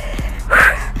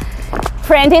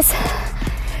 Friends,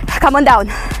 come on down.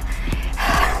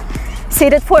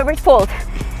 Seated forward fold.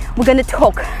 We're gonna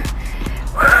talk.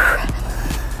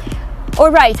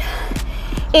 All right.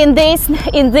 In this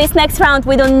next round,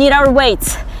 we don't need our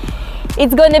weights.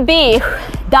 It's gonna be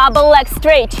double leg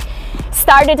stretch.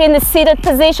 Started in the seated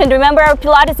position. Remember our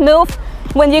Pilates move?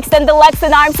 When you extend the legs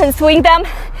and arms and swing them,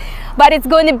 but it's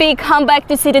going to be come back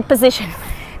to seated position.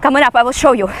 Coming up, I will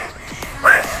show you.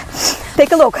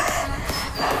 Take a look.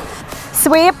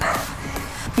 Sweep,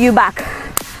 you back.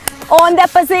 On that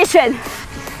position.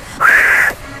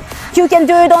 You can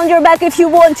do it on your back if you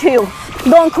want to.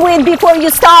 Don't quit before you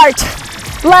start.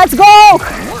 Let's go.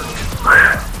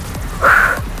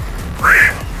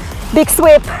 Big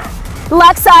sweep.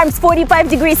 Legs, arms, 45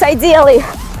 degrees ideally.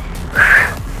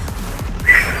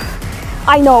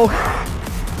 I know,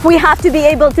 we have to be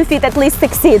able to fit at least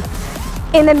 16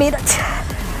 in a minute.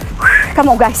 Come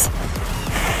on, guys.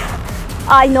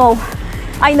 I know,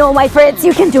 my friends,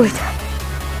 you can do it.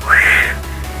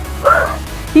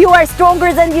 You are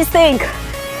stronger than you think.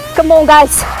 Come on,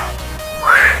 guys.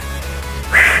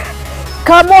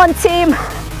 Come on, team.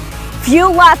 Few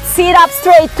left, sit up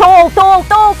straight, tall, tall,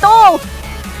 tall, tall.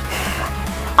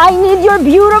 I need your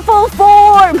beautiful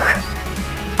form.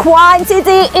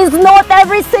 Quantity is not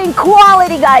everything,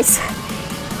 quality, guys.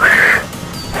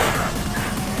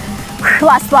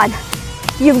 Last one.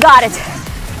 You've got it.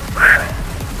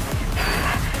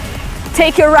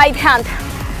 Take your right hand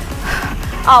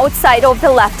outside of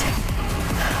the left.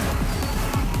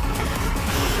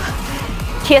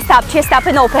 Chest up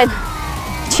and open.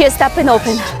 Chest up and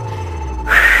open.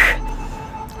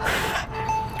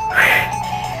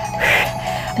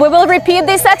 We will repeat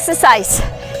this exercise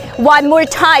one more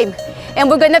time, and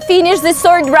we're gonna finish this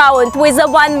third round with a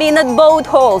 1 minute boat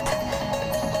hold.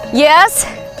 Yes?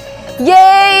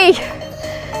 Yay!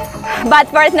 But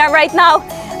partner, right now,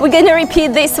 we're gonna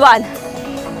repeat this one.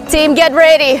 Team, get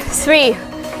ready. 3,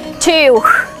 2,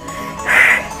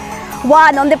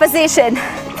 1, on the position.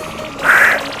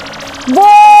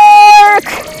 Work!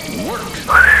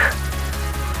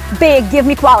 Big, give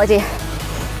me quality.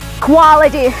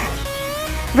 Quality.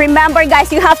 Remember,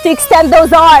 guys, you have to extend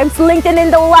those arms, lengthen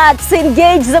in the legs,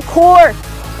 engage the core.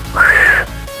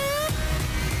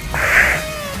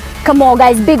 Come on,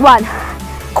 guys, big one.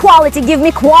 Quality, give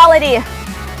me quality.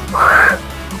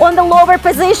 on the lower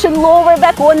position, lower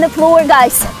back on the floor,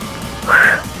 guys.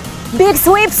 Big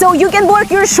sweep so you can work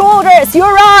your shoulders,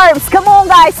 your arms. Come on,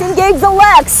 guys, engage the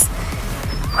legs.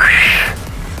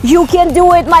 You can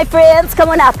do it, my friends. Come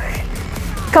on up.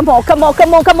 Come on, come on,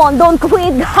 come on, come on. Don't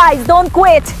quit, guys, don't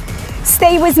quit.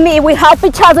 Stay with me, we help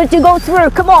each other to go through.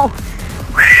 Come on.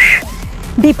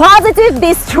 Be positive,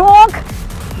 be strong.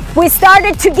 We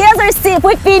started together, see if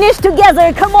we finish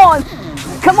together. Come on,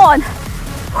 come on.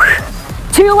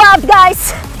 2 left,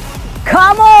 guys.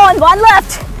 Come on, 1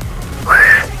 left.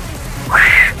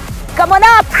 Come on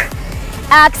up.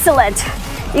 Excellent.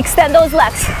 Extend those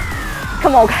legs.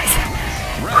 Come on, guys.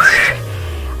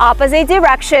 Opposite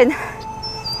direction.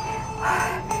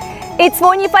 It's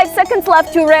 25 seconds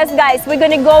left to rest, guys. We're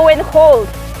gonna go and hold.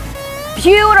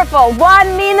 Beautiful,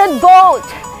 1 minute hold.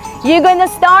 You're gonna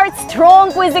start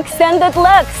strong with extended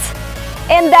legs.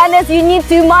 And then as you need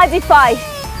to modify,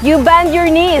 you bend your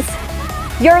knees.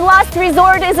 Your last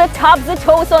resort is to tap the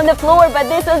toes on the floor, but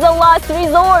this is the last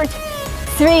resort.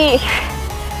 3,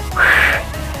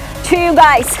 2,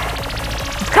 guys.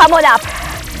 Come on up.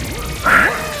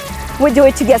 We do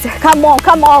it together. Come on,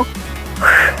 come on.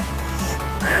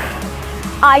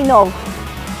 I know.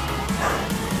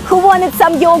 Who wanted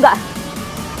some yoga?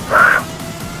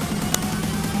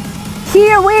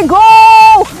 Here we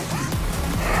go.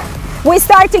 We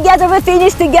start together, we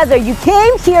finish together. You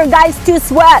came here, guys, to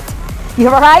sweat.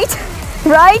 You're right,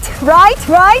 right, right,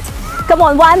 right. Come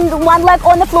on, one leg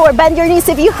on the floor. Bend your knees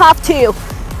if you have to.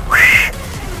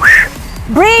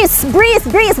 Breathe, breathe,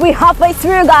 breathe. We're halfway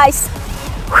through, guys.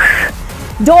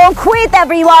 Don't quit,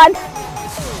 everyone.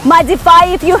 Modify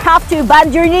if you have to.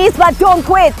 Bend your knees, but don't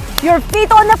quit. Your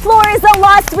feet on the floor is the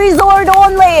last resort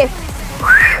only.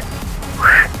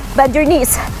 Bend your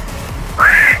knees.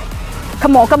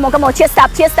 Come on, come on, come on. Chest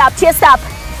up, chest up, chest up.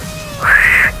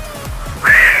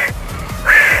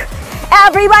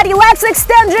 Everybody, legs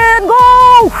extension,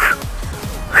 go!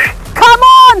 Come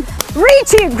on!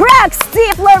 Richie, Greg,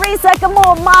 Steve, Larissa, come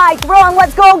on, Mike, Ron,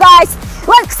 let's go, guys.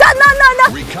 Let's,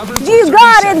 no. You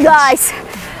got it, guys.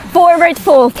 Forward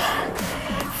fold.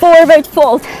 Forward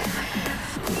fold.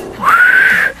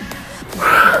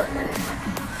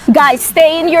 Guys,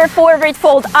 stay in your forward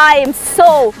fold. I am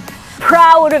so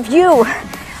proud of you.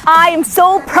 I am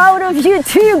so proud of you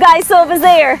too, guys, over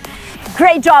there.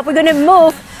 Great job. We're gonna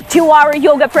move to our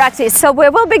yoga practice. So we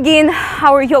will begin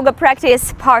our yoga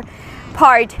practice part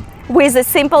with a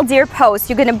simple deer pose.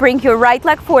 You're gonna bring your right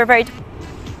leg forward.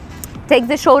 Take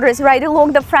the shoulders right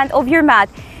along the front of your mat.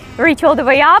 Reach all the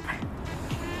way up.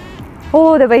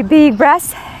 All the way, big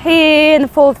breath. And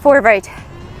fold forward.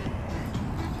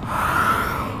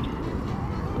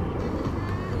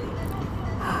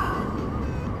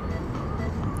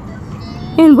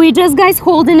 And we just, guys,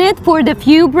 holding it for the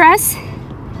few breaths.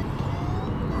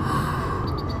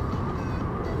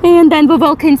 And then we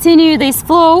will continue this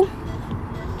flow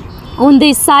on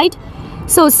this side.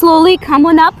 So slowly come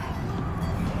on up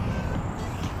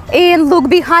and look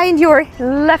behind your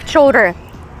left shoulder.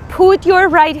 Put your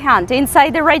right hand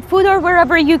inside the right foot or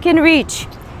wherever you can reach.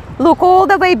 Look all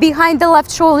the way behind the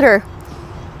left shoulder.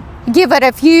 Give it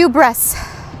a few breaths.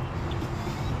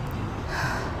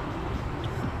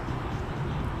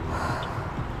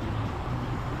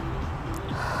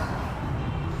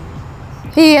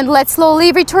 And let's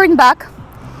slowly return back.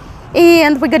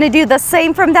 And we're gonna do the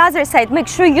same from the other side. Make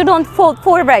sure you don't fold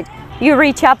forward. You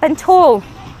reach up and tall.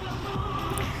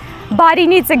 Body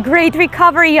needs a great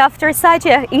recovery after such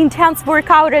an intense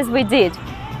workout as we did.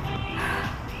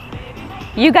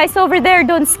 You guys over there,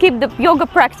 don't skip the yoga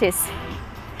practice.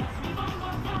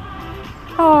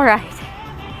 All right.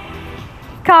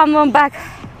 Come on back.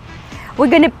 We're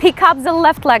gonna pick up the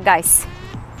left leg, guys.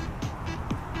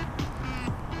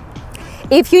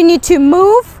 If you need to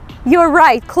move your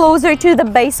right closer to the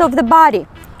base of the body,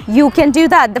 you can do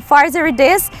that. The farther it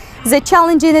is, the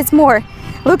challenging is more.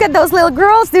 Look at those little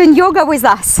girls doing yoga with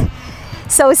us.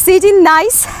 So sitting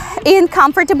nice and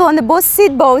comfortable on the both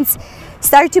sit bones,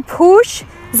 start to push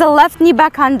the left knee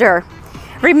back under.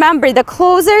 Remember, the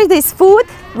closer this foot,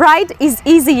 right, is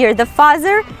easier. The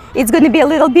farther, it's going to be a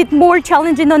little bit more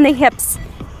challenging on the hips.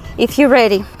 If you're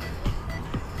ready.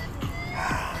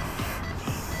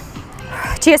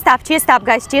 Chest up,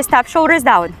 guys. Chest up, shoulders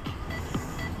down.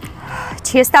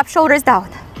 Chest up, shoulders down.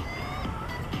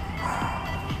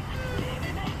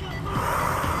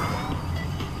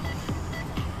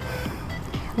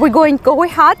 We're going to go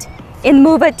ahead and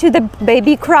move it to the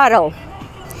baby cradle.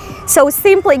 So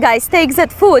simply, guys, take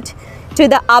that foot to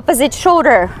the opposite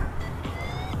shoulder.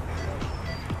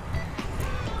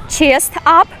 Chest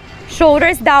up,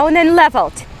 shoulders down and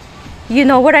leveled. you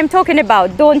know what I'm talking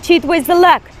about. Don't cheat with the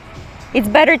leg. It's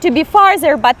better to be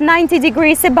farther, but 90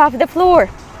 degrees above the floor.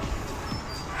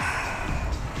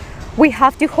 We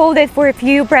have to hold it for a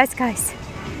few breaths, guys.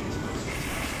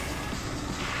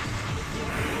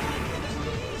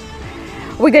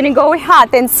 We're gonna go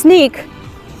ahead and sneak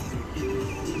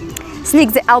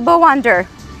the elbow under.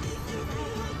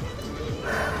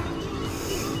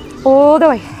 All the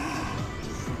way.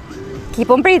 Keep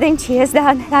on breathing, chest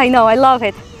down. I know, I love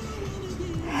it.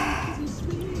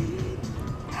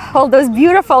 All those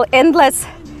beautiful, endless,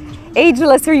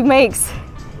 ageless remakes.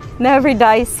 Never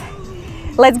dies.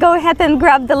 Let's go ahead and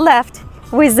grab the left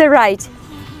with the right.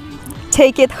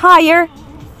 Take it higher,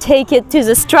 take it to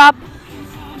the strap.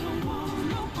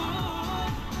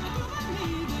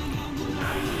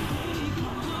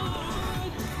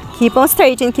 Keep on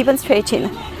stretching, keep on stretching.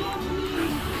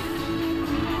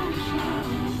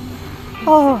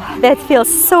 Oh, that feels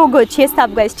so good. Chest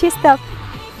up, guys, chest up.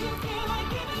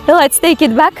 Let's take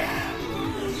it back.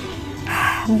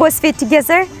 Both feet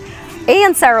together.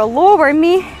 Hands are all over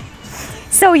me.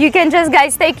 So you can just,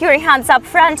 guys, take your hands up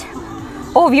front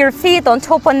of your feet, on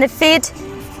top on the feet,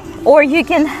 or you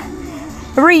can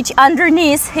reach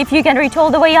underneath, if you can reach all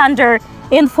the way under,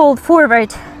 and fold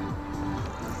forward.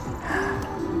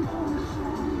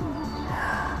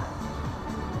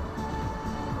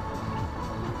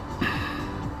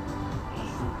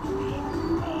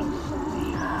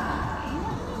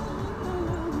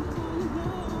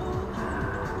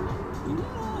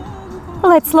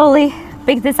 Let's slowly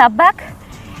pick this up back.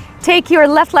 Take your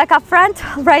left leg up front,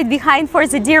 right behind for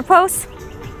the deer pose.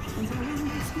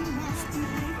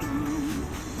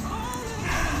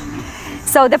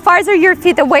 So the farther your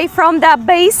feet away from that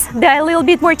base, they're a little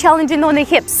bit more challenging on the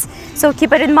hips. So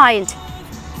keep it in mind.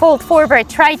 Fold forward.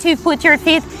 Try to put your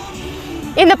feet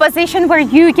in a position where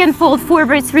you can fold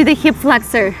forward through the hip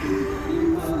flexor.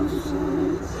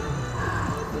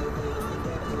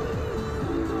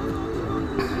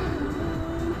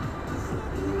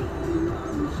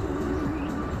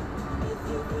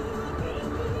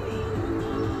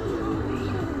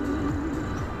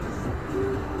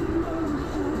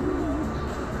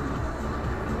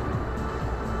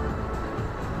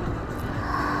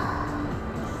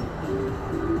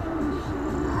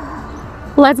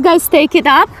 Let's, guys, take it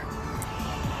up.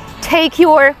 Take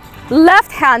your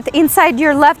left hand inside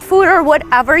your left foot or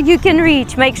whatever you can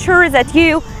reach. Make sure that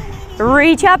you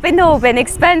reach up and open,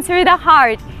 expand through the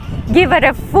heart. Give it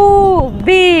a full,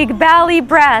 big belly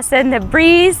breath, and the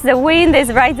breeze, the wind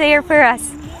is right there for us.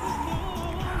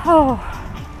 Oh.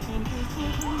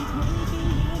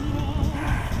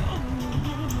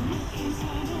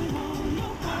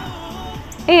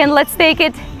 And let's take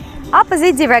it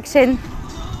opposite direction.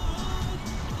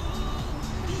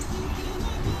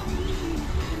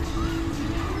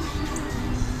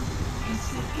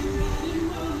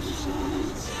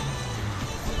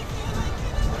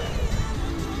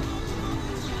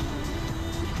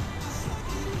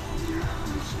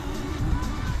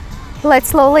 Let's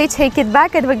slowly take it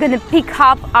back, and we're gonna pick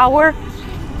up our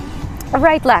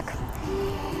right leg.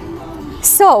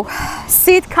 So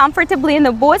sit comfortably in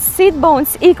the both sit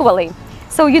bones equally,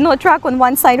 so you not rock on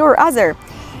one side or other.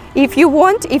 If you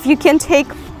want, if you can take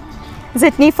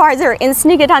the knee farther and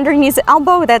sneak it underneath the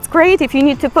elbow, that's great. If you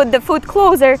need to put the foot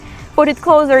closer, put it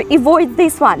closer. Avoid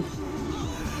this one.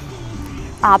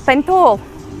 Up and tall.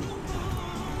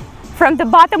 From the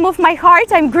bottom of my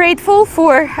heart, I'm grateful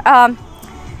for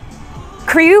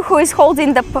crew who is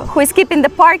keeping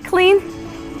the park clean,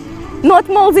 not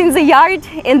molding the yard,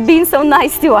 and being so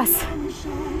nice to us.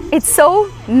 It's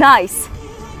so nice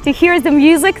to hear the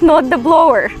music, not the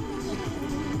blower.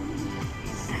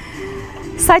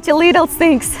 Such a little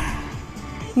things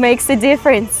makes a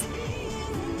difference.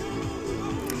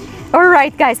 All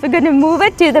right, guys, we're gonna move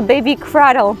it to the baby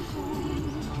cradle.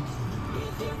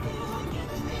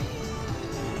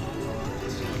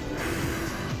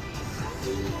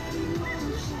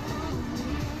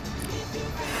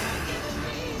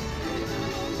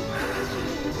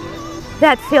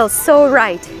 That feels so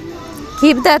right.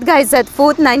 Keep that, guys, that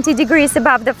foot 90 degrees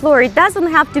above the floor. It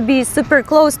doesn't have to be super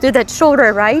close to that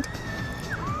shoulder, right?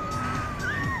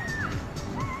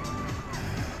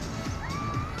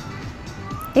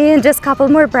 And just a couple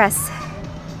more breaths.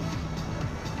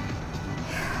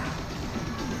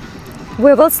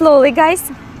 We will slowly,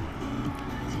 guys,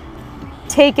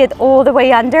 take it all the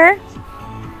way under.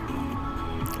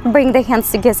 Bring the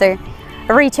hands together.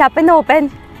 Reach up and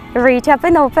open. Reach up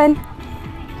and open.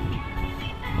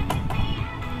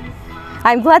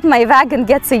 I'm glad my wagon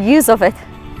gets a use of it.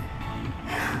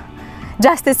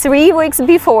 Just 3 weeks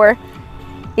before,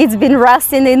 It's been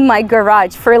resting in my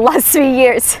garage for the last 3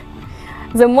 years.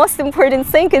 The most important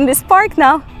thing in this park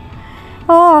now.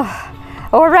 Oh,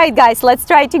 all right, guys, let's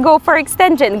try to go for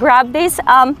extension. Grab this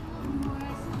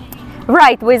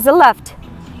right with the left.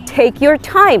 Take your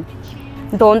time.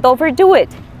 Don't overdo it.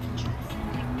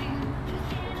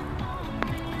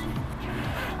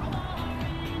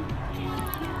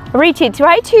 Reach it.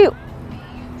 Try to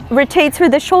rotate through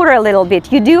the shoulder a little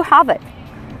bit. You do have it.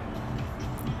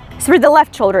 Through the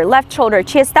left shoulder,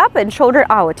 chest up and shoulder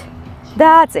out.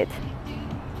 That's it.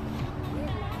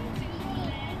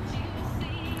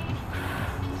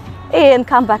 And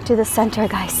come back to the center,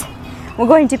 guys. We're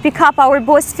going to pick up our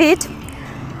both feet.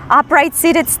 Upright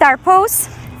seated star pose,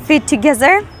 feet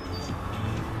together.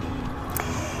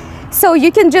 So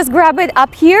you can just grab it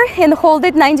up here and hold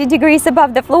it 90 degrees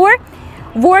above the floor.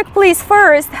 Work please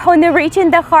first on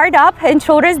reaching the heart up and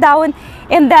shoulders down,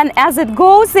 and then as it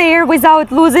goes there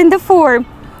without losing the form,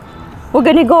 we're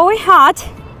gonna go ahead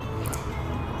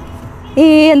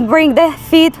and bring the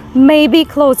feet maybe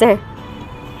closer.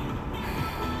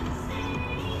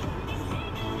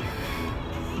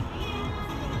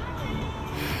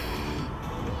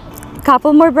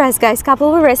 Couple more breaths, guys,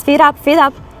 couple more breaths. Feet up,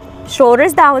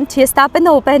 shoulders down, chest up and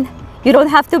open. You don't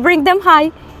have to bring them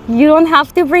high. You don't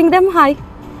have to bring them high.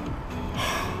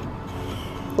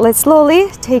 Let's slowly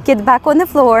take it back on the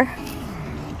floor.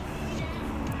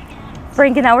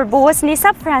 Bringing our both knees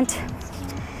up front.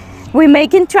 We're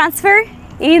making transfer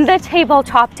in the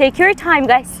tabletop. Take your time,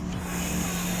 guys.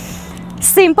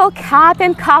 Simple cat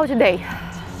and cow today.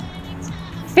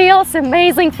 Feels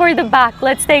amazing for the back.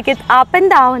 Let's take it up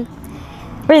and down.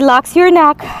 Relax your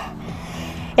neck.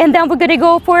 And then we're gonna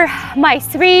go for my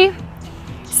three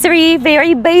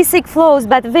very basic flows,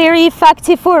 but very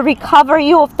effective for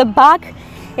recovery of the back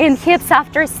and hips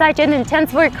after such an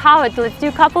intense workout. Let's do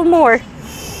a couple more.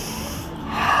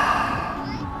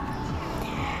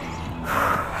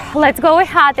 Let's go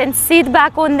ahead and sit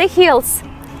back on the heels.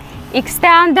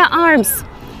 Extend the arms.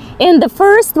 In the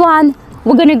first one,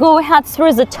 we're gonna go ahead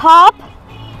through the top,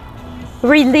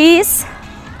 release,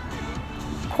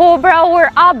 cobra or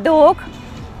up dog,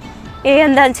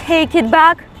 and then take it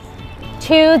back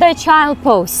to the child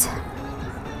pose.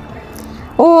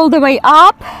 All the way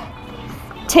up,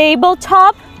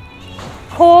 tabletop,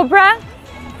 cobra,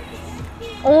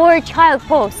 or child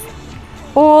pose.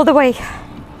 All the way.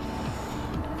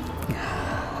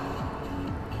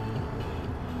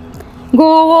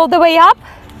 Go all the way up.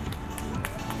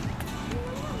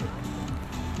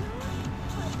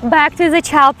 Back to the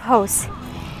child pose.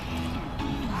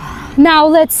 Now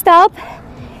let's stop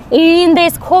in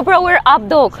this cobra or up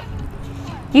dog.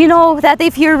 You know that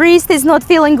if your wrist is not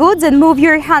feeling good, then move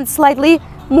your hands slightly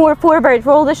more forward.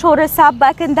 Roll the shoulders up,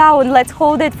 back and down. Let's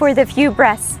hold it for the few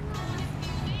breaths.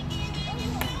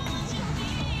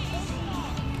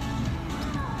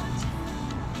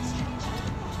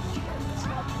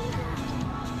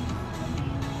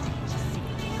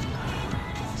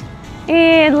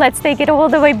 And let's take it all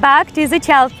the way back to the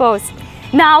child pose.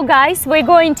 Now, guys, we're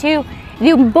going to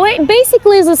do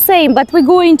basically the same, but we're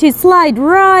going to slide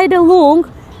right along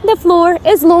the floor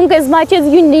as much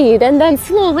as you need, and then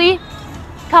slowly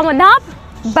come on up,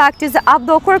 back to the up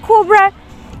dog or cobra,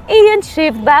 and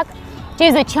shift back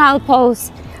to the child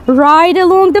pose, right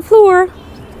along the floor.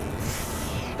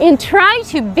 And try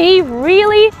to be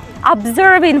really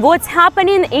observing what's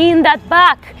happening in that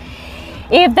back.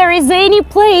 If there is any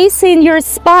place in your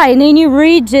spine, any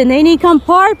region, any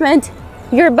compartment,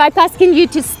 your back asking you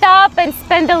to stop and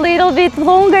spend a little bit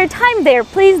longer time there,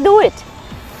 please do it.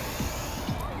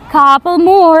 Couple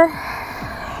more.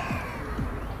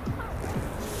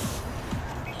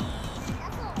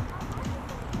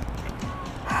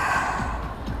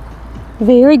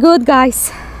 Very good, guys.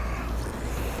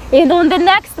 And on the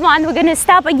next one, we're gonna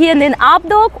stop again in up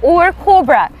dog or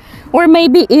cobra, or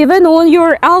maybe even on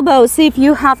your elbows if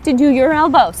you have to do your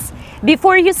elbows.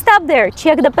 Before you stop there,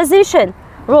 check the position.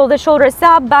 Roll the shoulders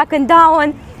up, back and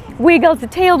down. Wiggle the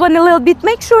tailbone a little bit.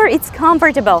 Make sure it's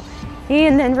comfortable.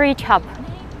 And then reach up.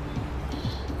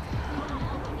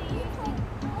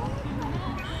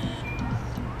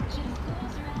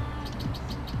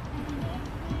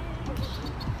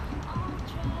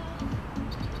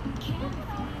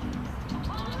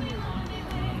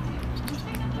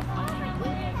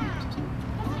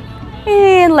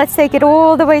 And let's take it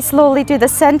all the way slowly to the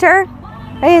center.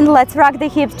 And let's rock the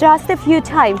hips just a few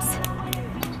times.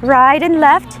 Right and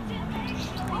left,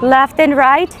 left and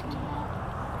right.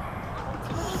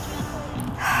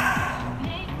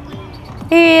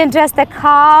 And just a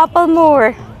couple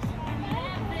more.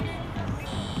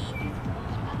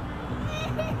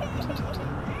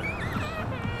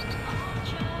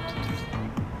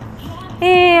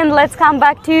 And let's come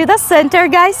back to the center,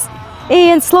 guys.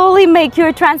 And slowly make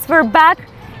your transfer back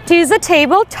to the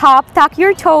tabletop. Tuck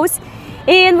your toes.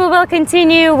 And we will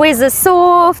continue with the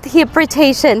soft hip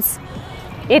rotations.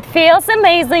 It feels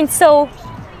amazing,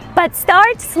 but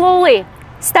start slowly.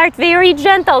 Start very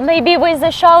gentle, maybe with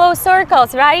the shallow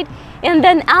circles, right? And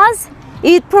then as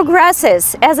it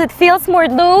progresses, as it feels more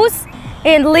loose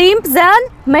and limp, then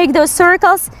make those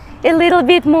circles a little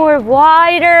bit more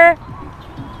wider,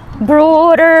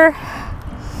 broader.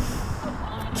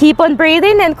 Keep on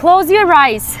breathing and close your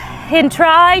eyes and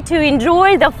try to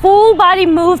enjoy the full body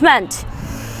movement.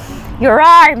 Your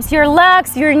arms, your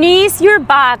legs, your knees, your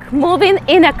back, moving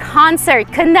in a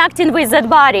concert, connecting with that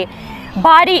body.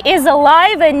 Body is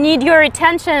alive and need your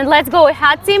attention. Let's go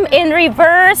ahead, team, and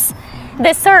reverse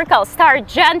the circle. Start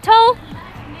gentle.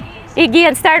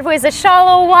 Again, start with a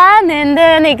shallow one and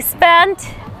then expand.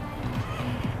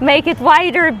 Make it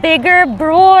wider, bigger,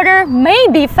 broader,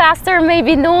 maybe faster,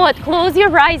 maybe not. Close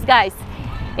your eyes, guys,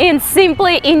 and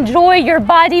simply enjoy your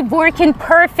body working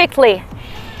perfectly.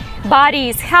 Body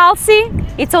is healthy,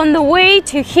 it's on the way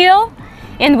to heal,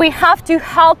 and we have to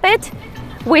help it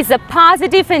with a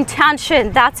positive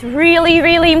intention. That's really,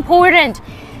 really important.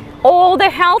 All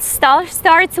the health stuff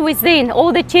starts within.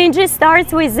 All the changes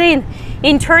starts within,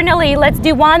 internally. Let's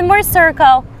do one more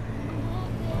circle.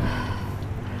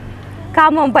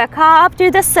 Come on back up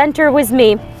to the center with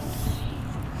me.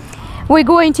 We're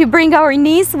going to bring our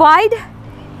knees wide,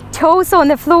 toes on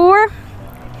the floor.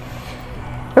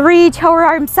 Reach our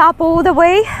arms up all the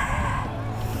way.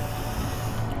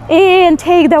 And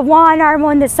take the one arm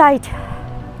on the side.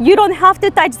 You don't have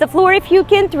to touch the floor if you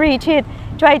can't reach it.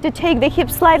 Try to take the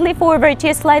hips slightly forward,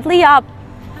 chest slightly up.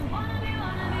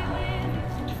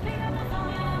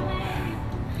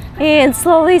 And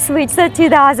slowly switch that to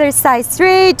the other side.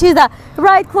 Straight to the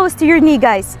right, close to your knee,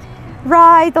 guys.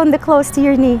 Right on the close to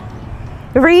your knee.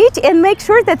 Reach and make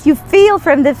sure that you feel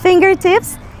from the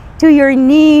fingertips to your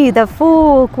knee, the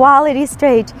full quality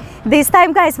stretch. This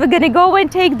time, guys, we're gonna go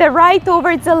and take the right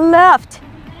over the left.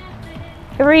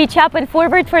 Reach up and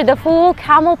forward for the full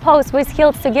camel pose with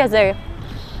heels together.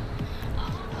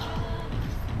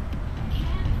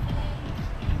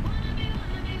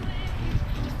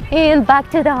 And back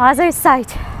to the other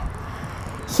side.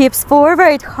 Hips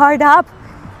forward, hard up.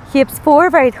 Hips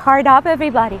forward, hard up,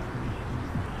 everybody.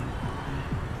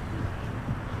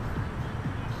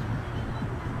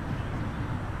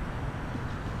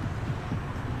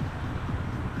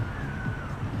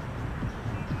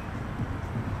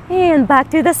 And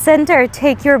back to the center.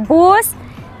 Take your bows,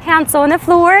 hands on the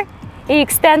floor,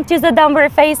 extend to the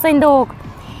downward facing dog.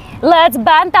 Let's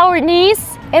bend our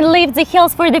knees and lift the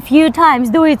heels for the few times.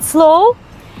 Do it slow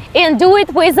and do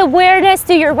it with awareness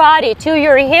to your body, to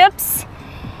your hips,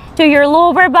 to your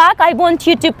lower back. I want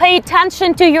you to pay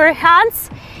attention to your hands.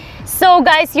 So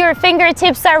guys, your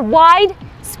fingertips are wide,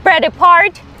 spread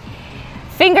apart.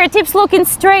 Fingertips looking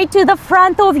straight to the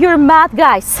front of your mat,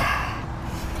 guys.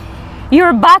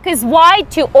 Your back is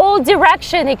wide to all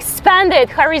directions, expanded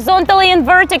horizontally and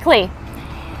vertically.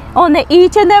 On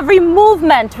each and every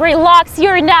movement, relax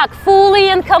your neck fully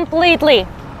and completely.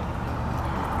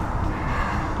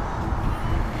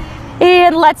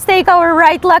 And let's take our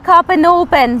right leg up and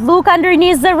open. Look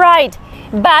underneath the right.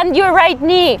 Bend your right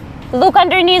knee. Look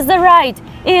underneath the right.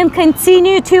 And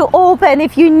continue to open.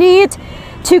 If you need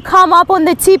to come up on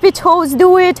the tippy toes,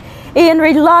 do it. And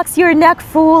relax your neck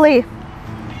fully.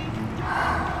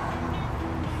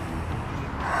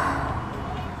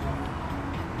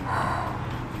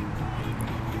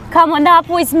 Come on up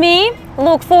with me,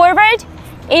 look forward,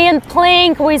 and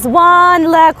plank with one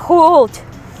leg hold.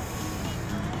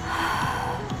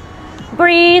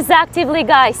 Breathe actively,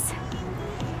 guys.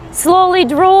 Slowly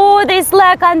draw this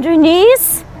leg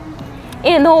underneath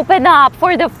and open up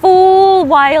for the full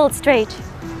wild stretch.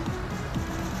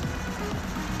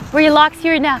 Relax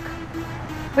your neck.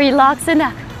 Relax the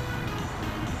neck.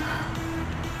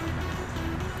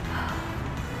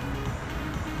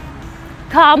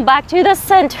 Come back to the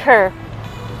center.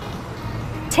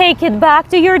 Take it back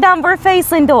to your downward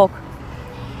facing dog.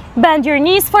 Bend your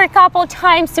knees for a couple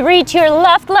times. Reach your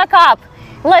left leg up.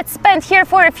 Let's spend here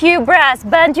for a few breaths.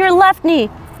 Bend your left knee.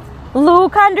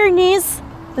 Look underneath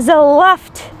the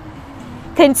left.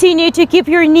 Continue to keep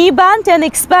your knee bent and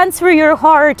expand through your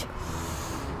heart.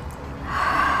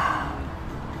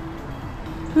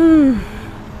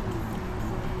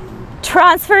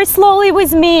 Transfer slowly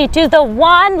with me to the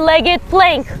one-legged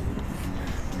plank.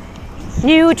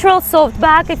 Neutral, soft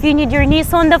back if you need your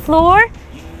knees on the floor.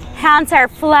 Hands are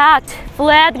flat,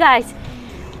 guys.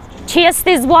 Chest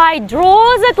is wide.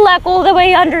 Draw that leg all the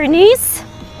way underneath.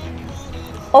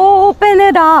 Open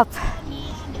it up.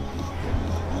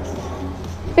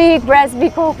 Big breath,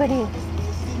 big opening.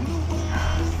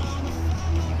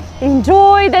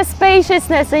 Enjoy the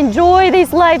spaciousness. Enjoy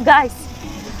this life, guys.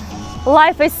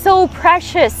 Life is so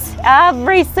precious.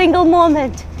 Every single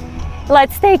moment.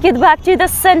 Let's take it back to the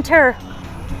center.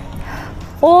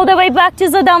 All the way back to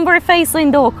the downward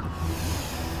facing dog.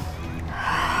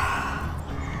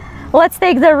 Let's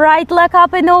take the right leg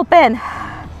up and open.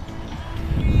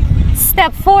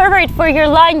 Step forward for your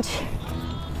lunge.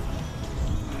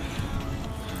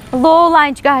 Low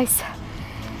lunge, guys.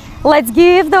 Let's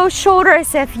give those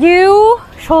shoulders a few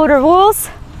shoulder rolls.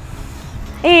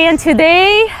 And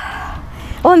today,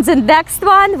 on the next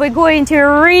one, we're going to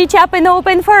reach up and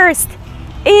open first.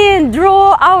 And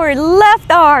draw our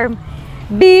left arm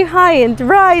behind,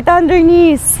 right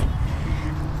underneath.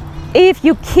 If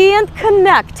you can't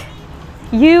connect,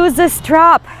 use the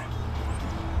strap.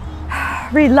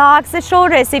 Relax the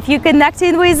shoulders. If you connect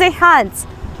in with the hands,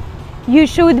 you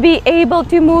should be able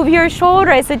to move your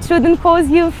shoulders. It shouldn't cause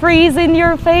you freeze in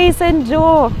your face and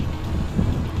jaw.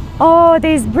 Oh,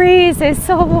 this breeze is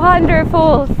so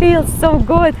wonderful. Feels so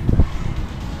good.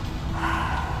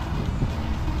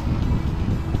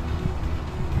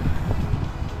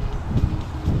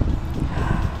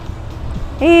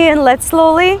 And let's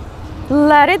slowly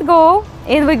let it go.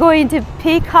 And we're going to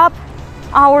pick up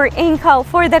our ankle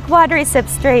for the quadricep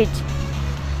stretch.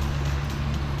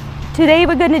 Today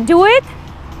we're going to do it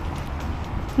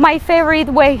my favorite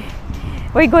way.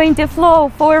 We're going to flow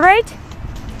forward.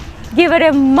 Give it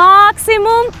a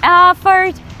maximum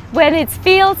effort. When it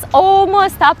feels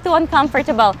almost up to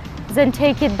uncomfortable, then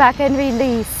take it back and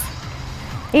release.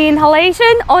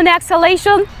 Inhalation. On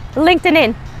exhalation, lengthen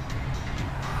in.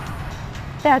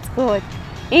 That's good.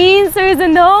 In through the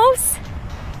nose,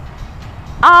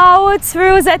 out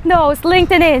through that nose,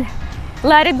 lengthen in.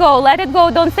 Let it go, let it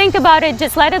go. Don't think about it,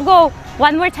 just let it go.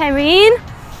 One more time, in.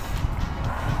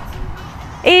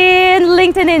 In,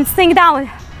 lengthen in, sink down.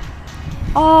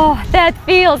 Oh, that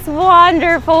feels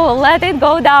wonderful. Let it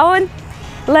go down.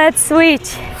 Let's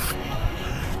switch.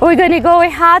 We're gonna go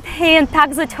ahead and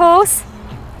tuck the toes.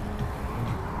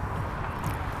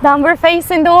 Downward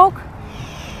facing dog.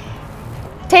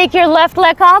 Take your left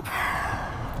leg up.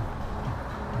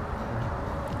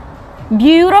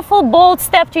 Beautiful, bold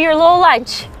step to your low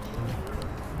lunge.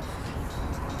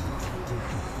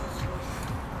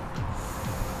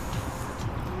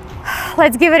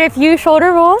 Let's give it a few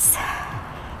shoulder rolls.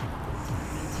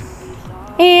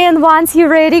 And once you're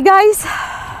ready, guys,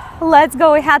 let's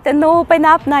go ahead and open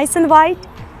up nice and wide.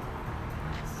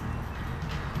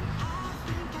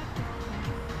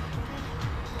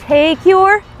 Take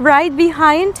your right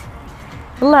behind,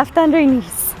 left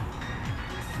underneath.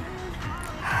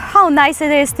 How nice it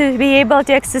is to be able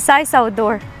to exercise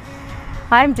outdoor.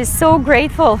 I'm just so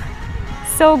grateful,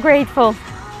 so grateful.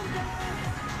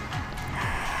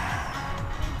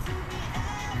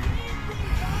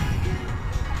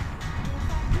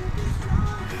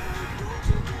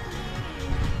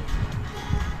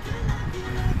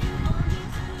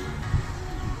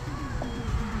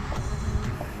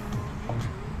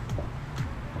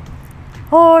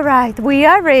 All right, we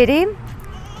are ready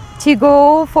to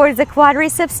go for the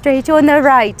quadricep stretch on the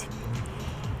right.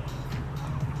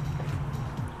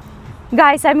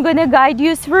 Guys, I'm gonna guide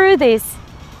you through this.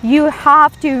 You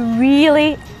have to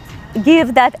really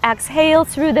give that exhale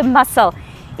through the muscle.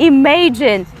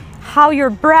 Imagine how your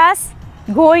breath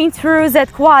going through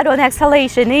that quad on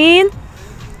exhalation. In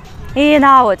and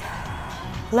out.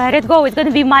 Let it go. It's gonna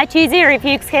be much easier if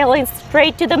you exhale in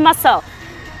straight to the muscle.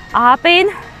 Up in.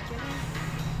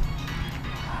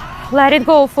 Let it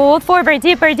go, fold forward,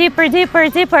 deeper, deeper, deeper,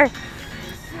 deeper.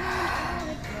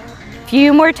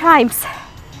 Few more times.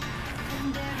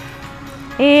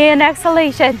 And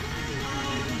exhalation.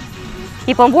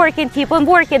 Keep on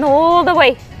working all the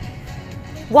way.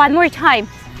 One more time.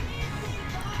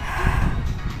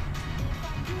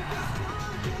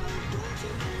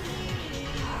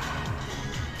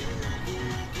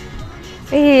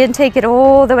 And take it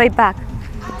all the way back.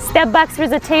 Step back through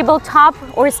the tabletop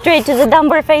or straight to the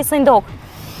downward facing dog.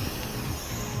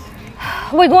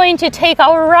 We're going to take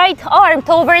our right arm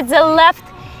towards the left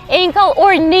ankle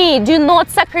or knee. Do not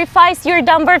sacrifice your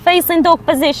downward facing dog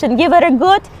position. Give it a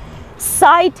good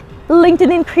side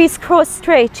lengthening crisscross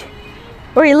stretch.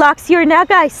 Relax your neck,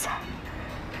 guys.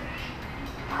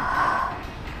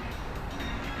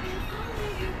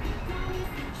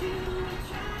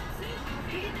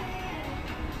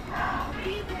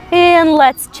 And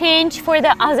let's change for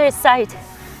the other side.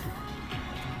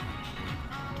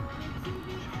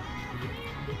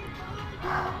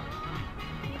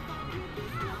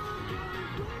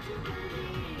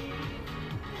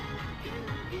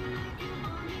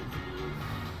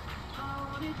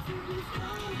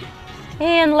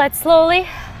 And let's slowly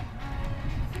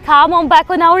come on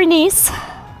back on our knees.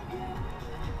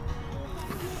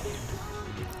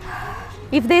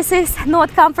 If this is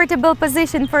not comfortable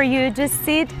position for you, just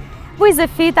sit with the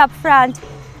feet up front.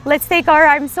 Let's take our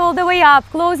arms all the way up.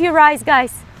 Close your eyes,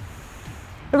 guys.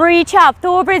 Reach up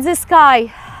towards the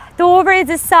sky, towards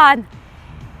the sun.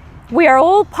 We are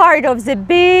all part of the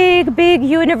big, big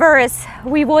universe.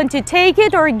 We want to take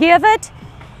it or give it.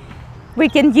 We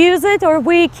can use it or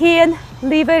we can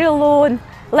leave it alone.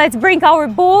 Let's bring our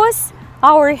both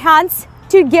our hands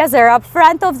together up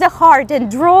front of the heart and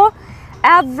draw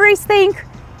everything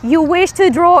you wish to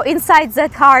draw inside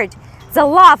that heart. The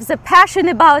love, the passion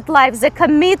about life, the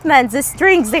commitment, the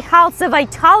strength, the health, the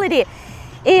vitality,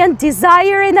 and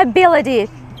desire and ability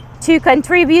to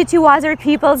contribute to other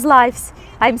people's lives.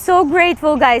 I'm so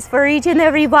grateful, guys, for each and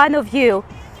every one of you.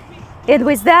 And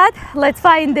with that, let's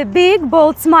find the big,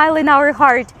 bold smile in our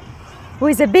heart.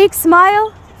 With a big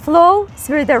smile, flow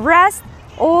through the rest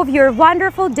of your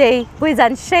wonderful day with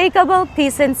unshakable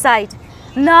peace inside.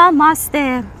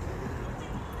 Namaste.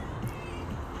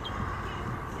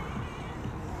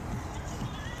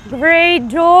 Great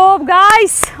job,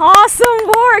 guys. Awesome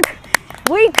work.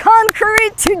 We conquer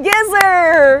it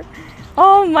together.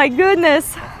 Oh my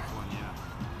goodness.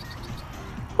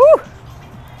 Whew.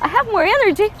 I have more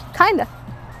energy, kinda.